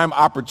prime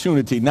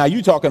opportunity. Now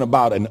you're talking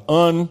about an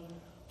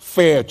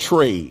unfair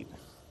trade.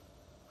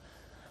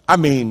 I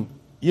mean,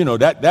 you know,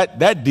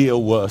 that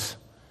deal was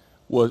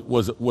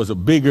a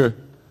bigger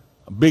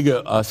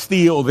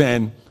steal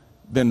than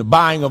the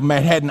buying of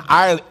Manhattan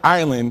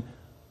Island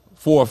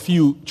for a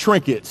few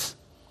trinkets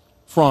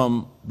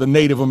from the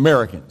Native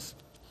Americans.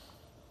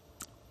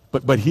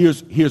 But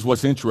here's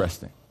what's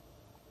interesting.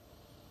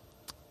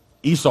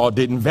 Esau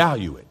didn't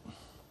value it.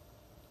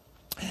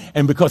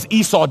 And because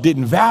Esau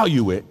didn't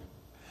value it,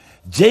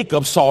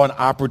 Jacob saw an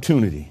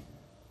opportunity.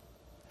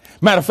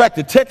 Matter of fact,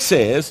 the text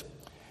says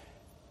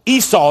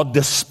Esau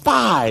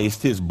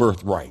despised his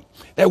birthright.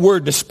 That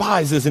word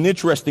despise is an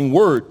interesting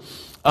word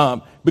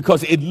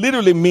because it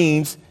literally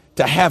means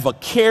to have a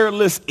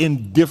careless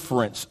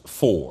indifference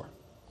for,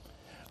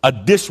 a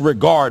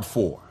disregard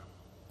for.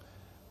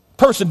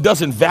 Person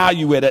doesn't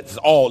value it at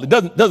all. It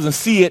doesn't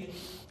see it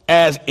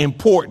as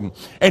important.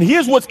 And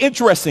here's what's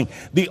interesting.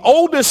 The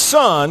oldest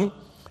son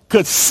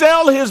could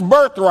sell his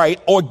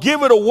birthright or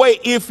give it away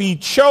if he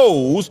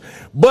chose,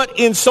 but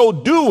in so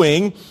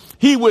doing,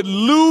 he would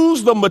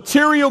lose the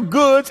material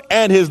goods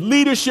and his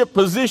leadership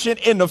position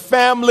in the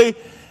family.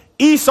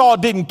 Esau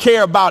didn't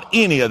care about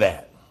any of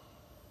that.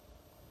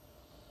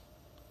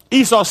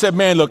 Esau said,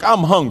 man, look,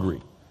 I'm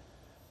hungry.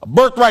 A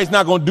birthright's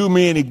not going to do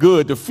me any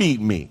good to feed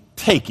me.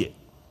 Take it.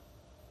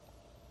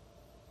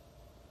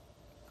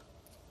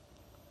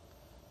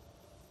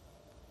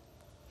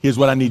 Here's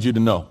what I need you to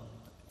know.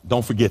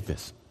 Don't forget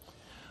this.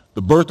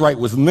 The birthright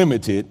was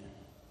limited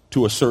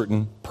to a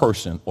certain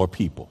person or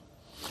people.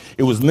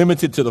 It was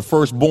limited to the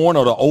firstborn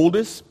or the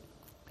oldest.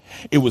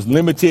 It was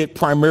limited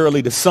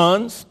primarily to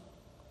sons.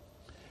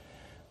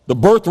 The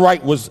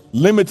birthright was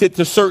limited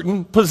to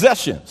certain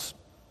possessions.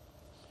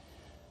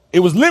 It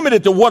was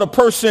limited to what a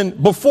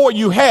person before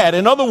you had.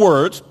 In other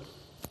words,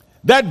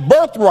 that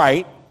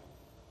birthright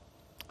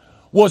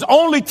was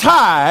only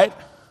tied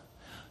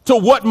to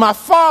what my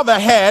father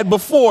had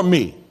before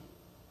me.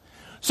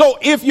 So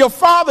if your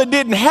father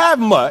didn't have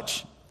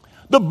much,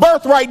 the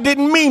birthright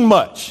didn't mean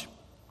much.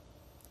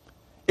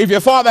 If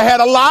your father had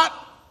a lot,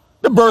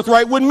 the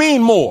birthright would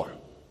mean more.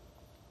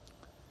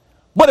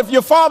 But if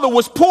your father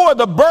was poor,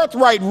 the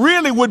birthright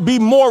really would be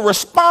more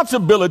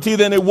responsibility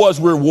than it was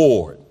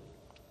reward.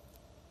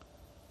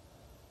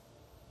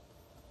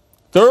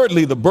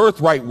 Thirdly, the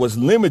birthright was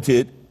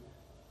limited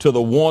to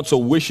the wants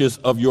or wishes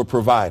of your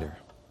provider.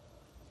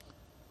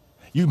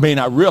 You may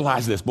not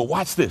realize this, but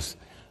watch this.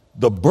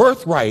 The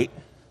birthright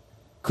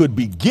could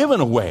be given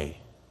away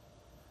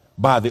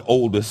by the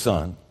oldest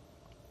son,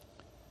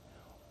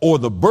 or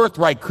the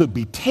birthright could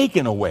be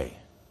taken away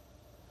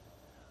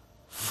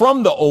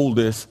from the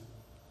oldest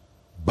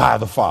by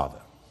the father.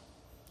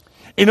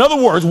 In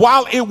other words,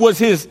 while it was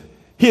his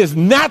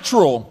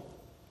natural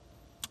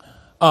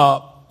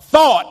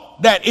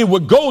thought that it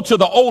would go to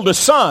the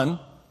oldest son,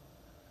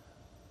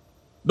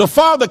 the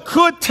father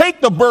could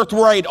take the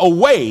birthright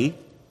away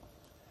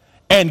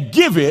and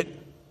give it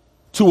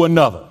to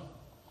another.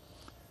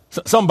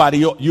 Somebody,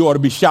 you ought to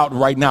be shouting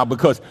right now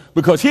because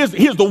here's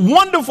the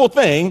wonderful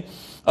thing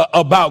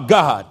about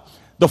God.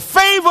 The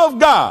favor of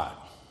God,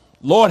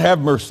 Lord have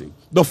mercy,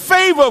 the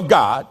favor of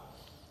God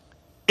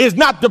is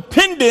not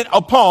dependent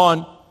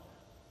upon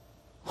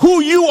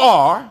who you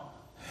are,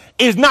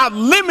 is not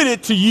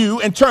limited to you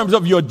in terms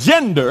of your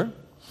gender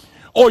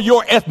or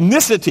your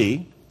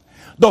ethnicity.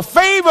 The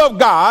favor of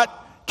God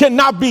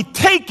cannot be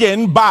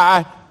taken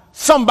by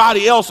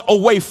somebody else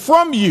away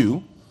from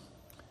you.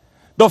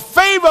 The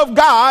favor of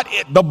God,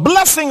 the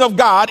blessing of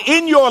God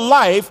in your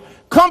life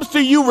comes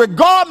to you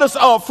regardless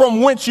of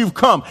from whence you've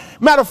come.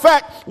 Matter of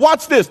fact,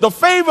 watch this. The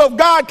favor of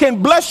God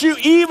can bless you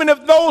even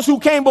if those who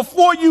came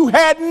before you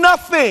had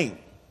nothing.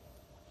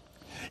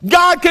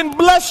 God can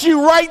bless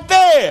you right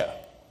there.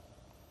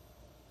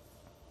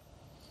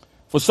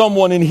 For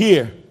someone in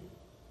here,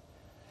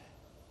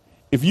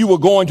 if you were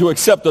going to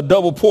accept a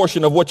double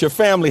portion of what your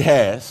family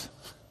has,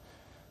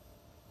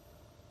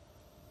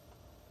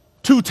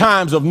 2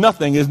 times of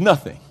nothing is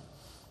nothing.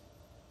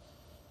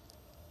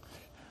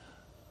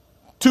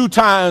 2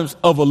 times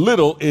of a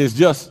little is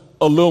just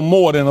a little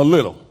more than a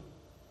little.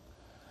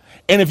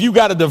 And if you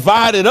got to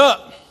divide it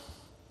up,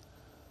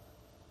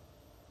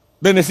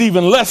 then it's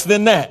even less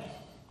than that.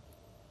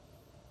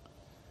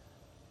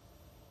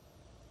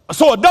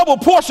 So a double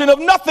portion of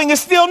nothing is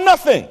still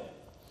nothing.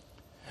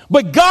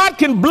 But God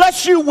can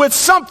bless you with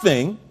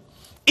something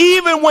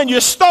even when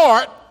you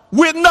start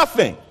with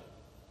nothing.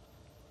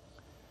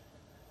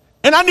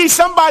 And I need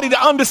somebody to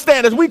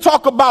understand as we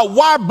talk about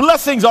why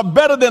blessings are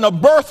better than a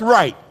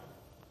birthright.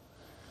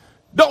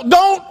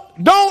 Don't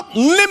Don't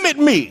limit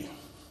me,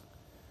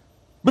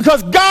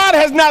 because God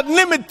has not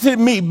limited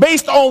me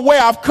based on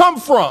where I've come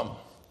from,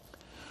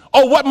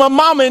 or what my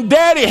mama and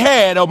daddy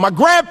had, or my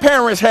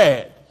grandparents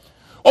had,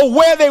 or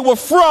where they were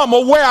from,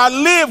 or where I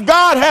live.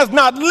 God has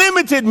not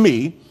limited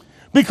me,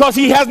 because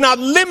he has not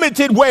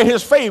limited where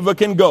his favor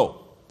can go.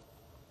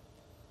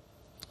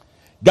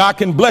 God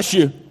can bless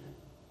you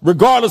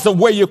regardless of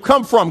where you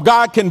come from.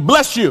 God can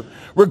bless you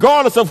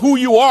regardless of who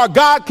you are.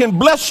 God can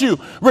bless you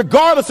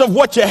regardless of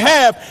what you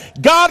have.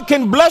 God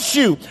can bless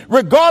you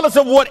regardless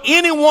of what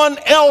anyone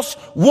else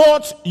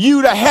wants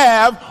you to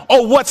have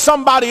or what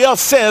somebody else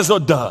says or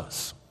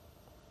does.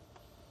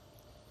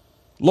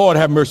 Lord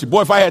have mercy.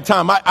 Boy, if I had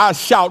time, I'd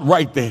shout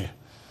right there.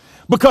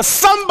 Because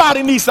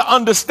somebody needs to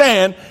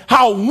understand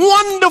how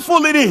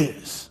wonderful it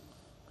is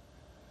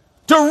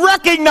to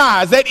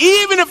recognize that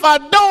even if I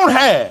don't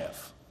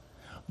have,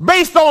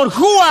 based on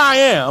who I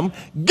am,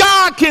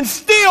 God can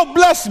still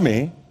bless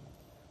me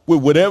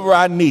with whatever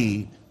I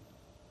need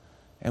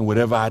and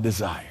whatever I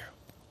desire.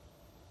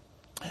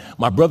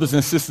 My brothers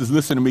and sisters,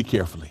 listen to me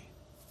carefully.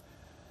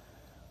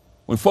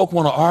 When folk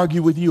want to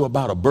argue with you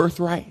about a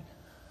birthright,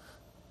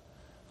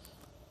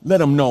 let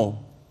them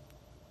know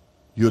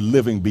you're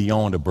living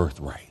beyond a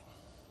birthright.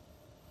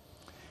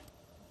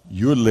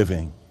 You're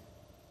living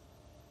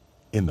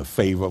in the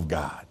favor of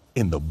God,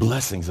 in the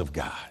blessings of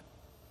God.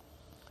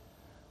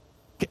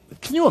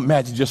 Can you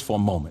imagine just for a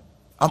moment?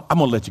 I'm going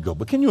to let you go,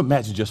 but can you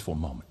imagine just for a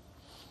moment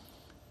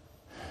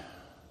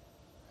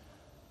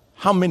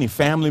how many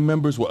family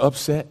members were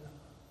upset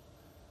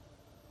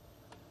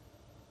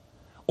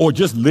or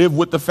just live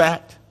with the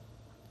fact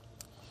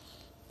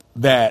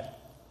that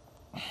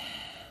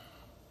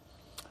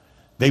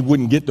they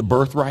wouldn't get the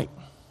birthright?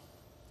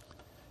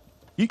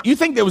 You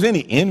think there was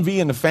any envy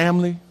in the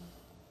family?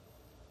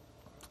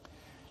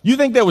 You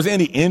think there was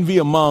any envy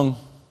among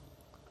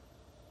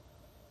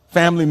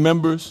family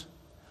members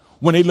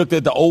when they looked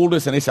at the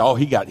oldest and they said, oh,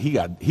 he got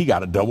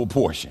a double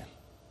portion.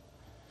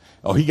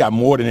 Oh, he got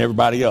more than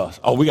everybody else.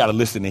 Oh, we got to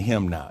listen to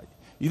him now.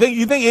 You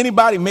think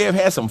anybody may have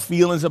had some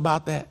feelings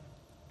about that?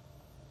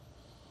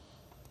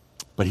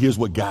 But here's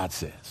what God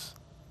says.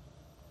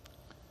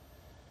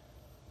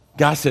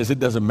 God says it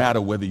doesn't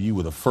matter whether you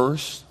were the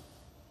first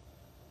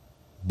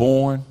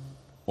born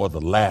or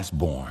the last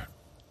born.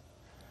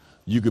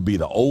 You could be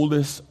the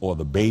oldest or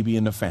the baby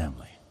in the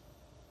family.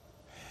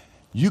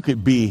 You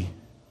could be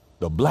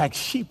the black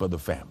sheep of the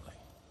family.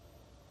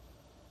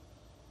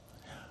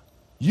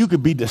 You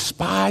could be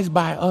despised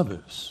by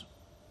others,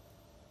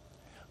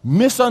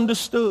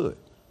 misunderstood,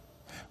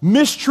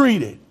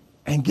 mistreated,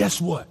 and guess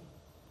what?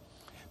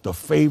 The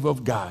favor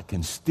of God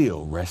can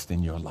still rest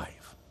in your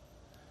life.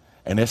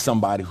 And there's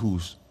somebody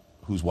who's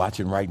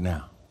watching right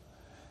now.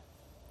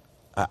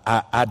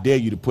 I dare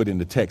you to put in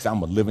the text,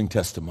 I'm a living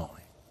testimony.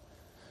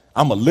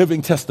 I'm a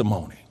living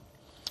testimony.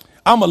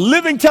 I'm a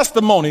living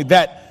testimony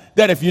that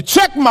if you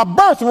check my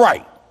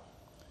birthright,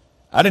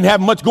 I didn't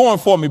have much going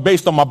for me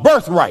based on my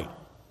birthright.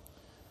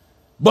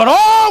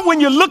 But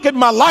when you look at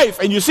my life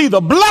and you see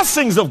the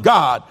blessings of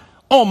God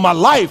on my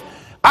life,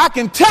 I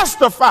can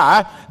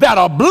testify that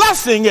a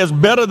blessing is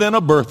better than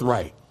a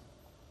birthright.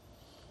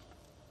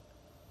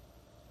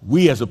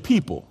 We as a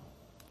people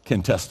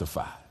can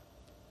testify.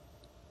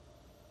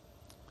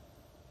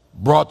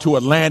 Brought to a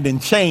land in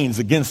chains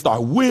against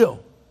our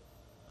will,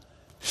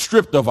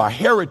 stripped of our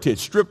heritage,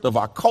 stripped of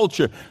our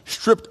culture,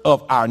 stripped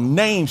of our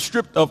name,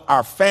 stripped of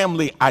our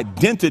family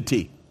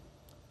identity.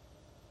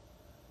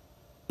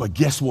 But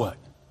guess what?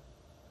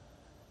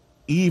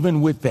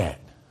 Even with that,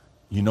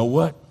 you know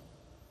what?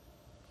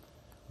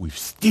 We've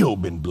still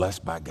been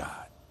blessed by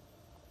God.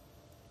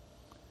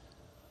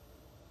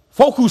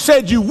 Folk who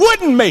said you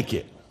wouldn't make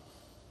it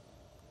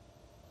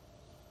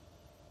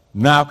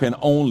now can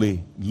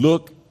only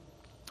look,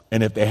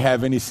 and if they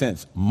have any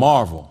sense,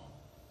 marvel.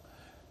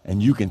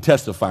 And you can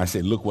testify and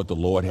say, look what the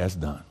Lord has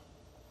done.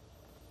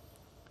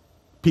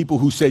 People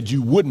who said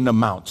you wouldn't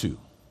amount to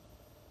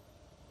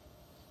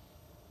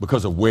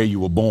because of where you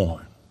were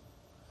born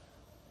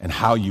and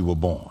how you were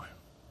born,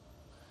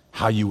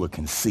 how you were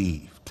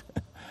conceived.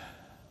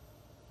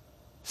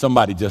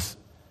 Somebody just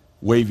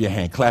wave your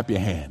hand, clap your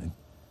hand, and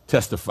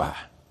testify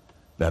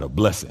that a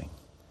blessing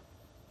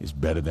is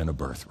better than a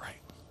birthright.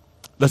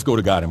 Let's go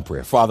to God in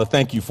prayer. Father,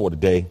 thank you for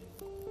today.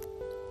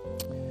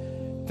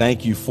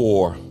 Thank you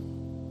for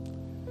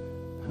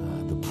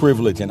the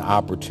privilege and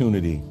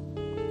opportunity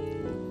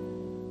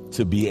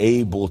to be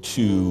able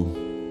to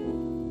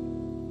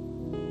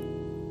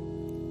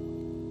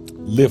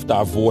lift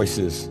our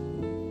voices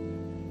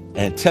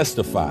and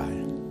testify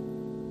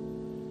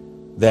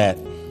that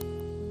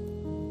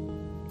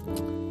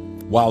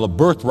while the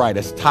birthright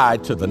is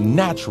tied to the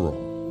natural,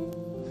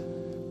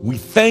 we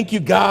thank you,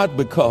 God,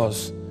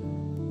 because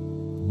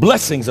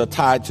blessings are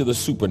tied to the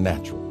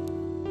supernatural.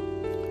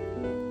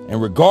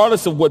 And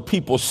regardless of what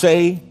people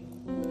say,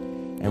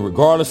 and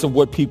regardless of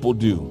what people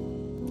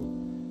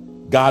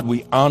do, God,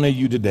 we honor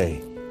you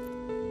today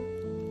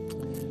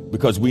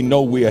because we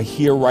know we are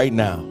here right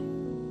now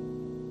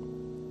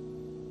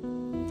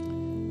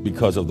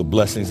because of the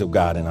blessings of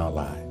God in our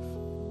lives.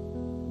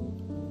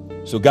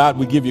 So God,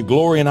 we give you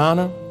glory and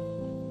honor.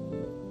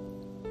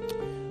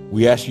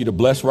 We ask you to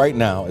bless right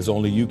now as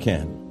only you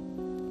can.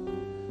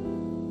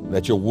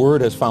 That your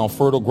word has found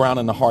fertile ground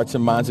in the hearts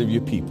and minds of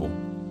your people.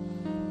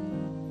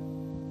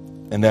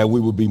 And that we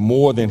will be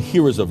more than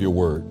hearers of your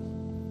word.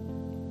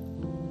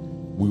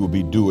 We will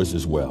be doers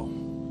as well.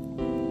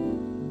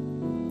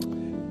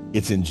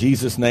 It's in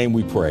Jesus' name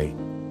we pray.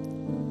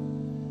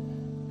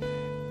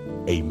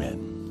 Amen.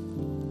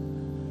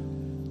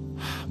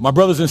 My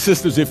brothers and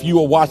sisters, if you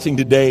are watching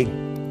today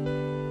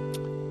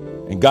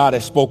and God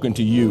has spoken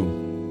to you,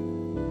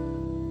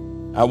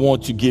 I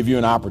want to give you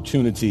an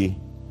opportunity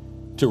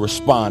to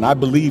respond. I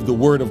believe the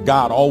word of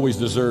God always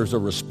deserves a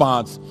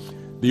response.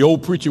 The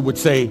old preacher would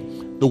say,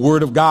 the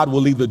word of God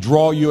will either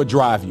draw you or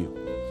drive you.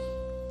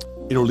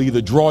 It'll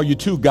either draw you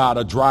to God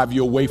or drive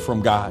you away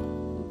from God.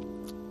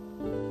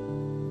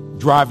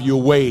 Drive you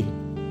away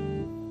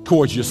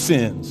towards your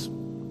sins.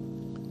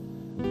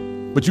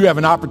 But you have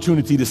an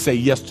opportunity to say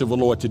yes to the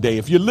Lord today.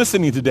 If you're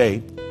listening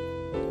today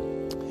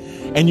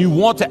and you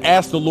want to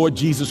ask the Lord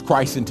Jesus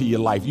Christ into your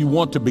life, you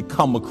want to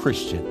become a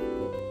Christian,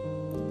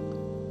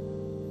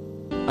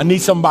 I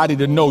need somebody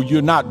to know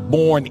you're not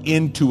born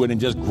into it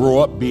and just grow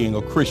up being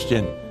a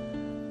Christian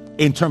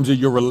in terms of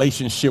your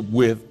relationship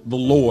with the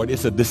Lord.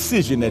 It's a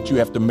decision that you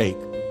have to make.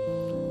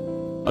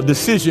 A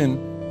decision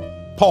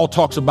Paul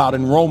talks about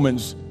in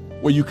Romans,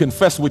 where you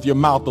confess with your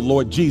mouth the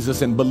Lord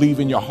Jesus and believe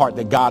in your heart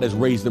that God has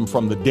raised him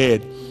from the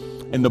dead.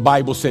 And the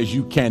Bible says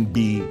you can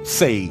be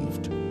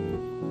saved.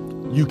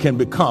 You can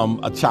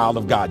become a child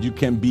of God. You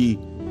can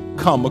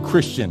become a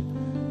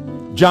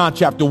Christian. John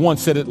chapter 1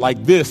 said it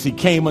like this. He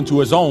came unto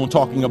his own,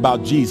 talking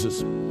about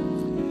Jesus.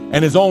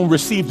 And his own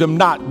received him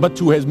not, but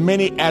to as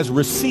many as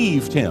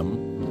received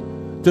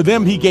him, to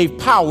them he gave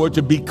power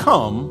to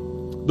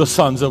become the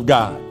sons of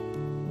God.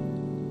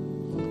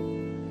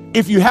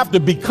 If you have to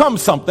become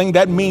something,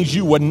 that means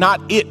you were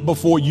not it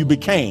before you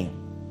became.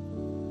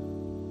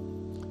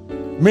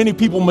 Many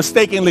people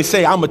mistakenly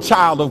say, I'm a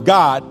child of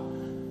God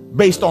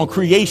based on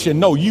creation.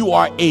 No, you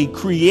are a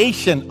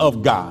creation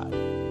of God.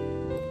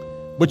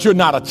 But you're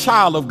not a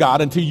child of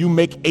God until you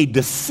make a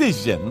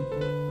decision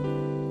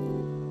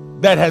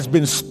that has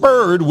been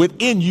spurred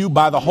within you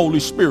by the Holy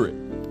Spirit.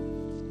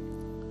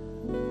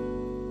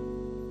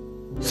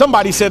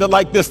 Somebody said it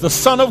like this: the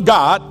Son of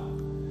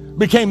God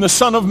became the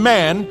Son of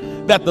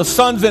Man, that the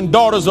sons and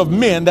daughters of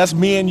men, that's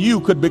me and you,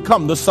 could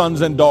become the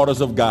sons and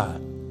daughters of God.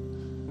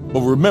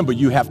 But remember,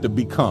 you have to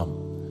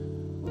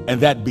become.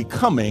 And that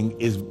becoming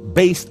is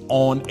based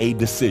on a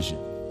decision.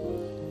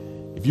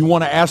 If you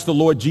want to ask the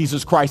Lord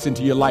Jesus Christ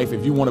into your life,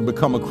 if you want to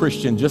become a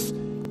Christian, just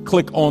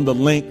click on the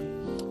link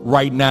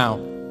right now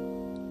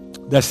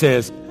that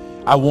says,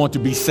 I want to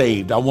be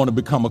saved. I want to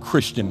become a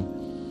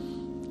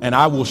Christian. And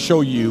I will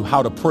show you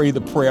how to pray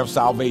the prayer of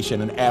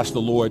salvation and ask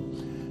the Lord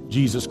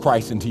Jesus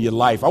Christ into your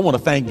life. I want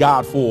to thank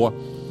God for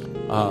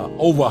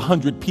over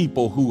 100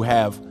 people who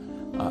have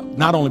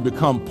not only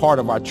become part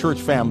of our church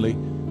family,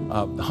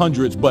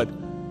 hundreds, but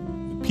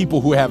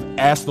people who have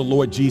asked the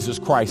Lord Jesus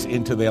Christ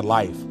into their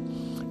life.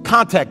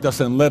 Contact us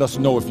and let us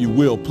know, if you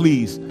will,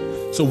 please,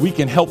 so we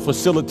can help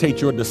facilitate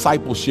your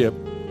discipleship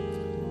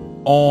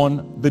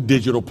on the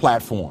digital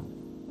platform.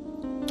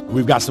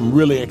 We've got some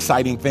really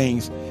exciting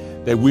things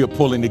that we are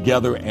pulling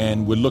together,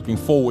 and we're looking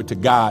forward to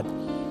God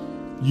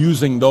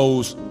using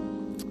those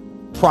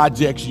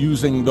projects,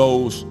 using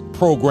those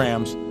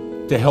programs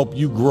to help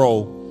you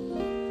grow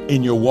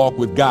in your walk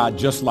with God,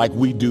 just like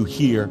we do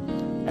here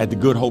at the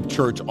Good Hope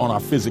Church on our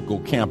physical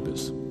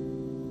campus.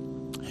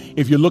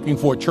 If you're looking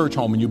for a church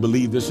home and you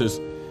believe this is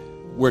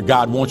where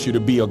God wants you to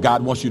be, or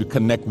God wants you to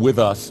connect with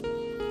us,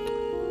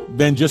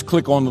 then just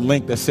click on the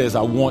link that says,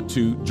 I want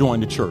to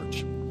join the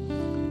church.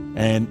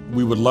 And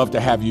we would love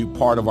to have you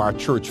part of our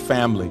church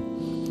family.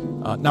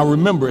 Now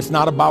remember, it's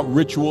not about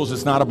rituals.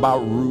 It's not about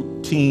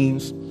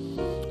routines.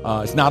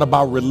 It's not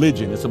about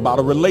religion. It's about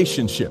a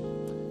relationship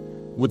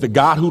with the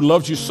God who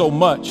loves you so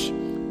much.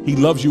 He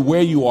loves you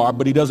where you are,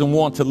 but he doesn't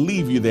want to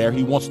leave you there.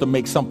 He wants to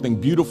make something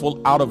beautiful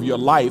out of your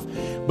life.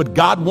 But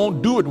God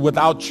won't do it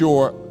without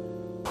your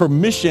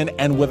permission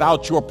and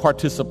without your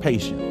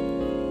participation.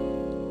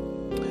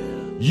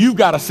 You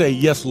got to say,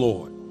 yes,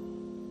 Lord.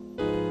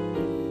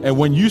 And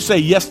when you say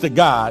yes to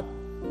God,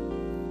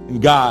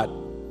 God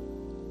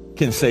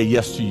can say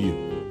yes to you.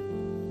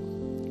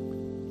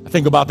 I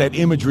think about that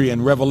imagery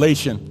in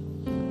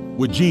Revelation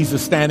with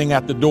Jesus standing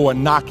at the door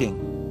and knocking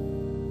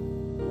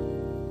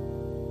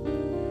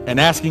and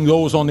asking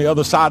those on the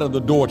other side of the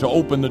door to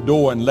open the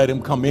door and let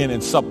him come in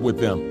and sup with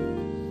them.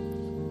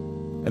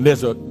 And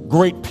there's a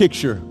great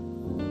picture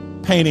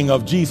painting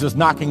of Jesus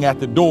knocking at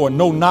the door,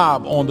 no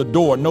knob on the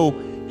door, no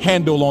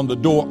handle on the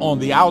door on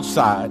the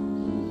outside,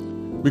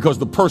 because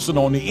the person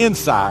on the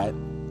inside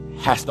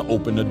has to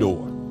open the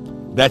door.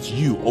 That's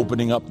you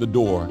opening up the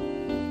door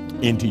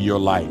into your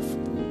life.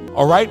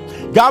 All right?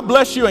 God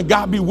bless you and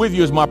God be with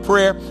you is my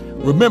prayer.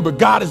 Remember,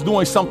 God is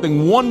doing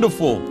something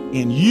wonderful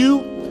in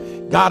you.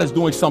 God is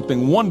doing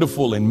something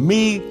wonderful in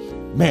me.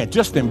 Man,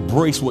 just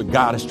embrace what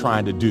God is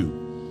trying to do.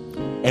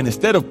 And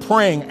instead of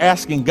praying,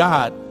 asking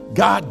God,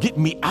 God, get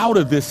me out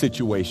of this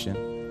situation.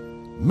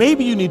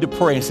 Maybe you need to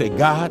pray and say,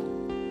 God,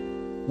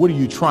 what are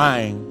you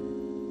trying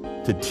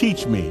to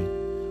teach me?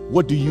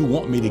 What do you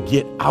want me to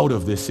get out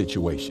of this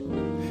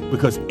situation?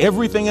 Because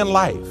everything in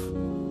life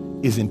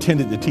is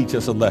intended to teach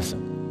us a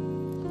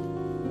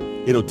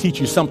lesson. It'll teach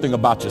you something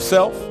about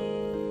yourself.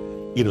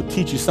 It'll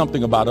teach you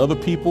something about other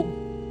people,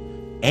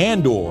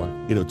 and/or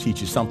it'll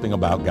teach you something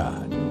about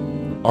God.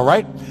 All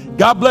right?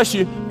 God bless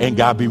you, and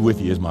God be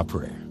with you is my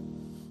prayer.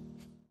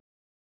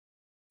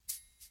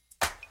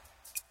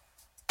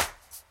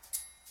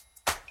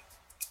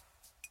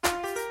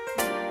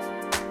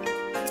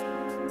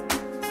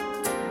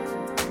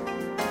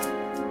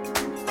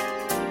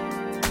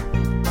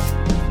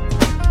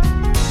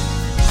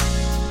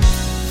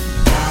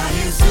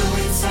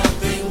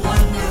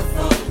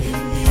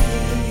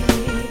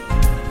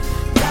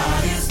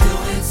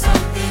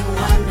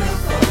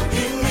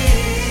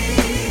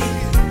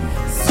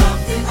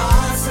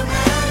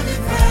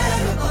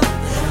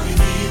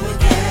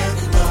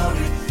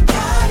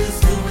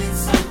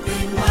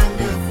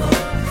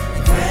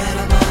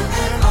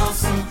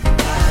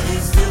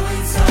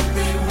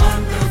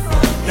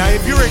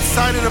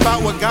 Excited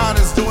about what God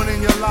is doing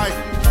in your life,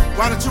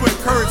 why don't you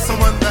encourage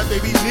someone that may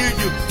be near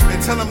you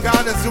and tell them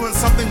God is doing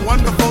something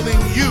wonderful in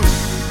you?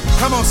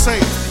 Come on, say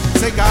it.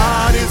 Say,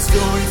 God is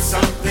doing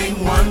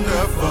something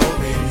wonderful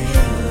in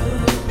you.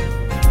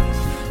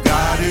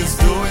 God is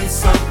doing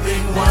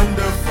something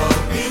wonderful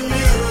in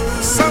you.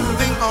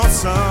 Something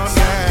awesome,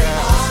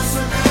 yeah.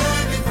 Awesome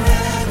and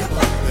incredible.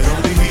 That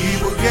only He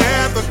will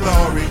get the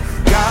glory.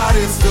 God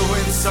is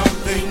doing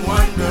something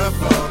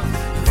wonderful,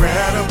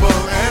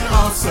 incredible and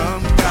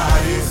awesome.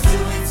 God is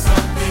doing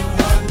something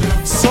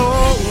wonderful. So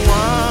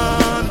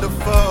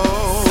wonderful.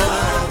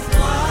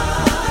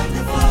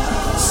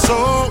 So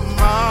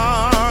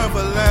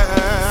marvelous.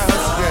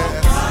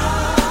 Yes.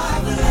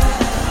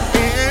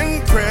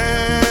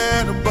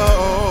 Incredible.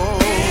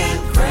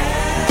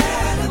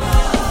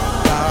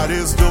 God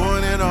is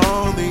doing it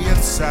on the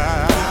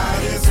inside.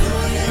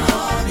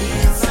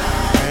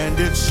 And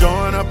it's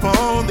showing up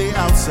on the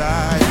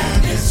outside.